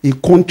place, a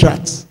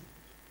contract.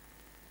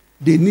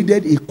 They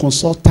needed a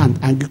consultant,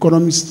 an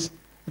economist,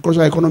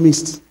 agricultural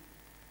economist.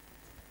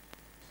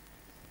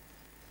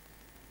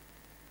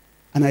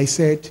 And I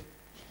said,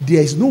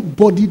 there is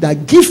nobody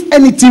that gives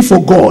anything for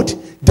God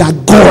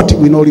that God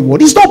will not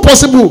reward. It's not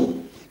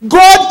possible.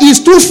 God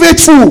is too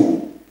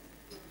faithful.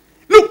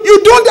 Look,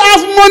 you don't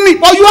have money,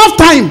 but you have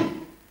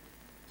time.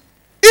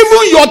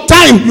 Even your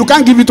time, you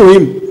can't give it to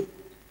him.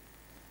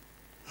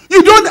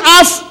 You don't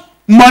have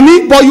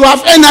money, but you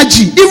have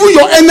energy. Even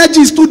your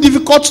energy is too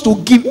difficult to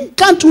give.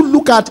 Can't you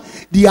look at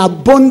the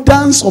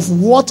abundance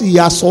of what he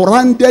has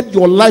surrounded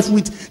your life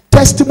with?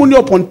 Testimony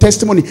upon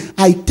testimony.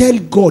 I tell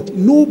God,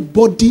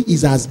 nobody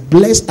is as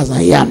blessed as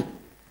I am.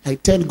 I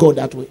tell God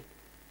that way.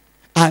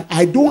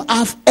 I don't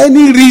have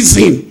any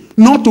reason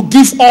not to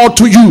give all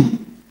to you.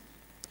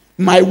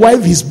 My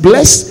wife is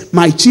blessed.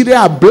 My children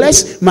are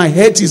blessed. My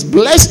head is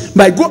blessed.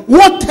 My God,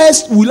 what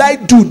else will I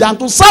do than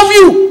to serve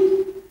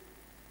you?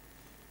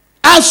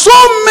 And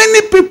so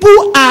many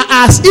people are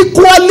as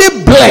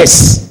equally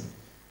blessed,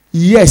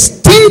 yes,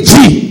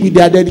 stingy with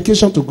their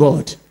dedication to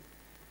God.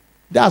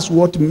 That's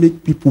what makes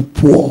people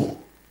poor.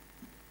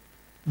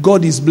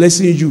 God is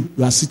blessing you.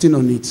 You are sitting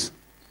on it.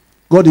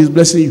 God is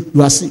blessing you.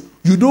 You are sitting.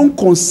 You don't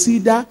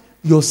consider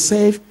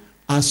yourself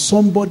as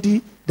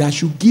somebody that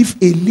should give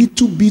a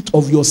little bit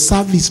of your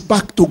service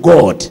back to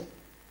God.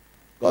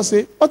 God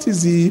say, what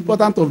is the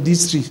importance of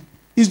this tree?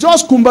 It's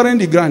just cumbering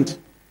the ground.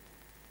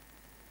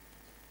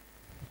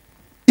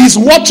 He's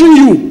watching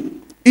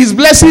you. He's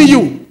blessing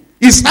you.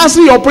 He's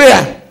answering your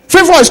prayer.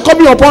 Favor is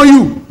coming upon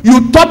you.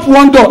 You tap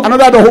one door,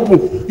 another door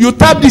open. You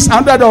tap this,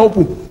 another door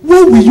open.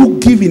 What will you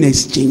give in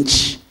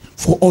exchange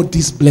for all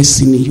this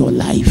blessing in your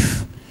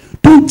life?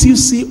 Don't you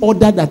see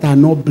others that are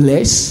not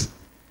blessed?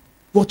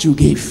 What you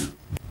gave.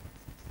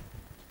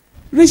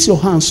 Raise your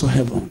hands to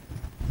heaven.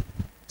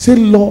 Say,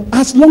 Lord,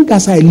 as long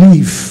as I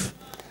live,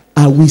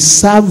 I will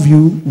serve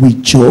you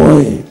with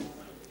joy.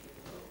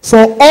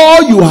 For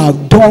all you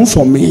have done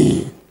for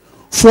me,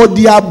 for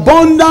the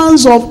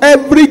abundance of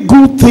every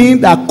good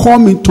thing that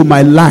come into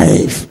my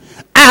life,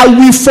 I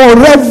will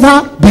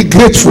forever be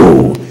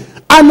grateful.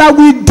 And I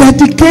will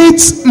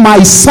dedicate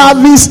my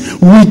service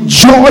with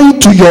joy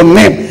to your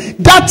name.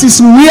 That is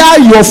where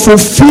your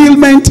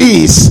fulfillment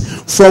is.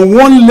 From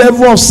one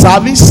level of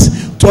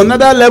service to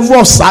another level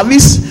of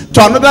service,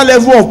 to another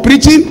level of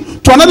preaching,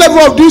 to another level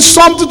of doing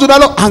something to the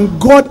Lord. And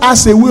God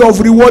has a way of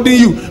rewarding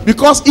you,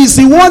 because He's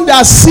the one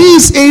that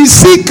sees in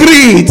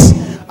secret.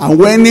 And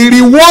when He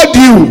rewards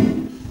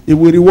you, He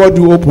will reward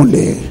you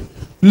openly.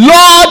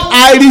 Lord,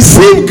 I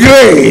receive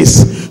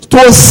grace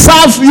to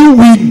serve you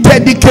with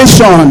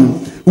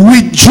dedication,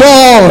 with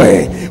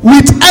joy,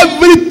 with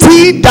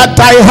everything that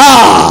I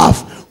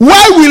have.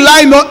 Why will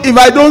I not? If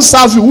I don't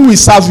serve you, who will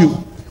serve you?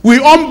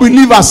 Will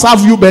unbelievers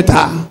serve you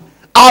better?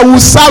 I will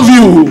serve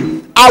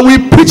you. I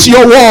will preach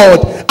your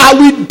word. I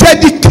will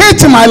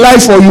dedicate my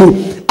life for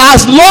you.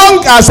 As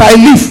long as I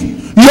live,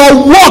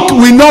 your work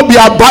will not be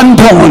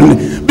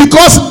abandoned,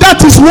 because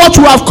that is what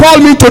you have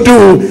called me to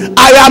do.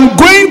 I am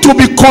going to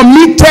be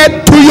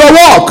committed to your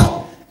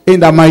work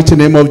in the mighty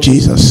name of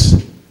Jesus.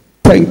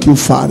 Thank you,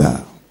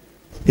 Father.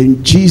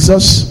 In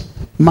Jesus'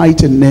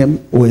 mighty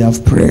name we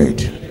have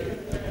prayed.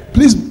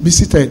 Please be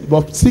seated,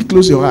 but still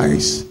close your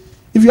eyes.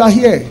 If you are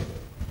here,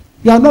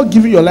 you are not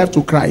giving your life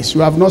to Christ,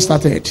 you have not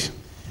started.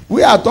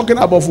 We are talking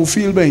about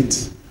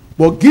fulfillment,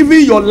 but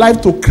giving your life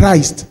to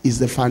Christ is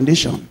the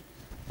foundation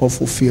of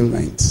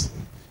fulfillment.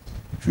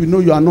 If you know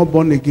you are not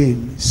born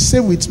again, say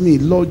with me,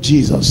 Lord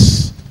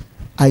Jesus,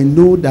 I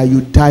know that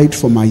you died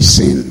for my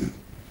sin.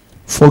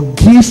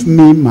 Forgive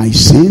me my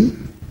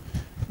sin.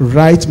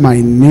 Write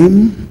my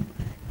name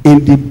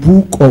in the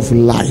book of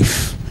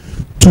life.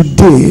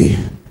 Today,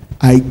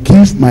 I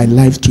give my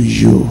life to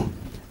you.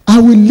 I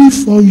will live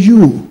for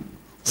you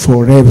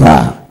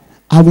forever.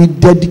 I will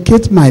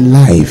dedicate my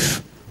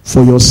life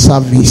for your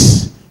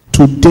service.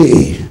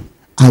 Today,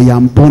 I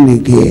am born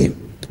again.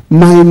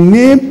 My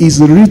name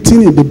is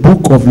written in the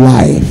book of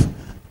life.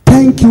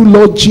 Thank you,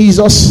 Lord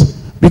Jesus,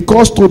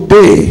 because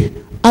today,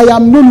 I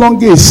am no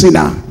longer a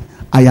sinner.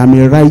 I am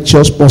a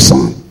righteous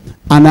person,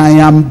 and I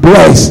am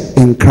blessed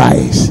in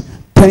Christ.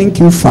 Thank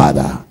you,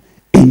 Father.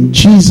 In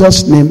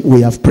Jesus' name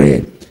we have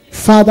prayed.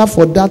 Father,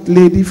 for that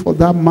lady, for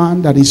that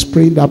man that is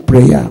praying that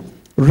prayer,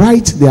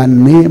 write their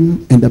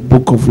name in the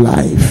book of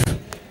life.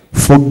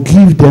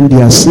 Forgive them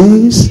their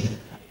sins.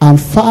 And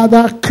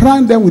Father,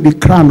 crown them with the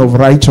crown of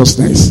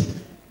righteousness.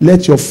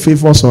 Let your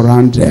favor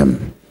surround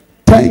them.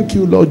 Thank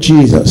you, Lord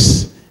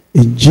Jesus.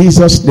 In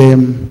Jesus'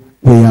 name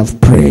we have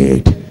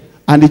prayed.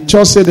 And the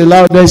church said the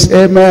loudest,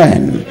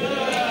 amen.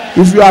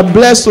 If you are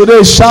blessed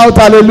today, shout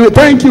hallelujah.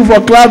 Thank you for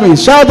clapping.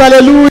 Shout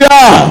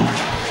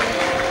hallelujah.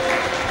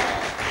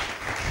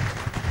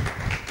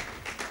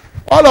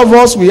 All of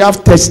us, we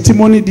have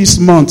testimony this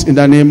month in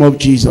the name of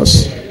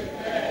Jesus.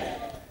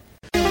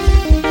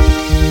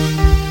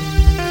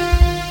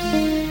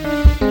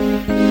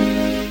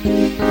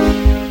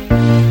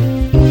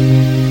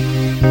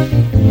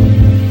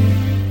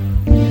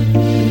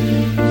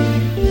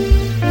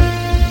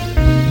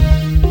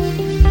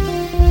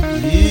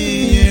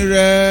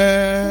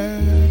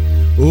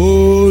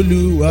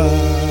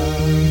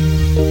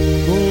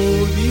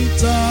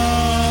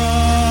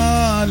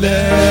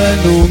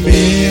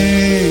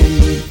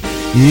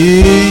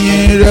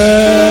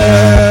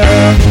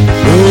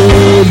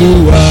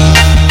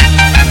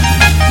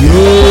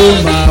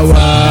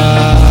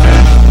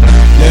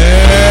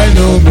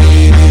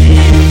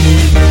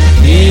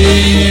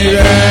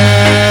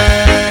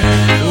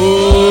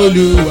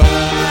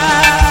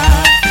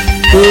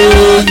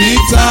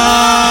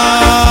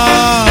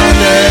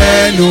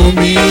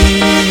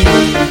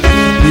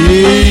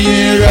 Ìyìn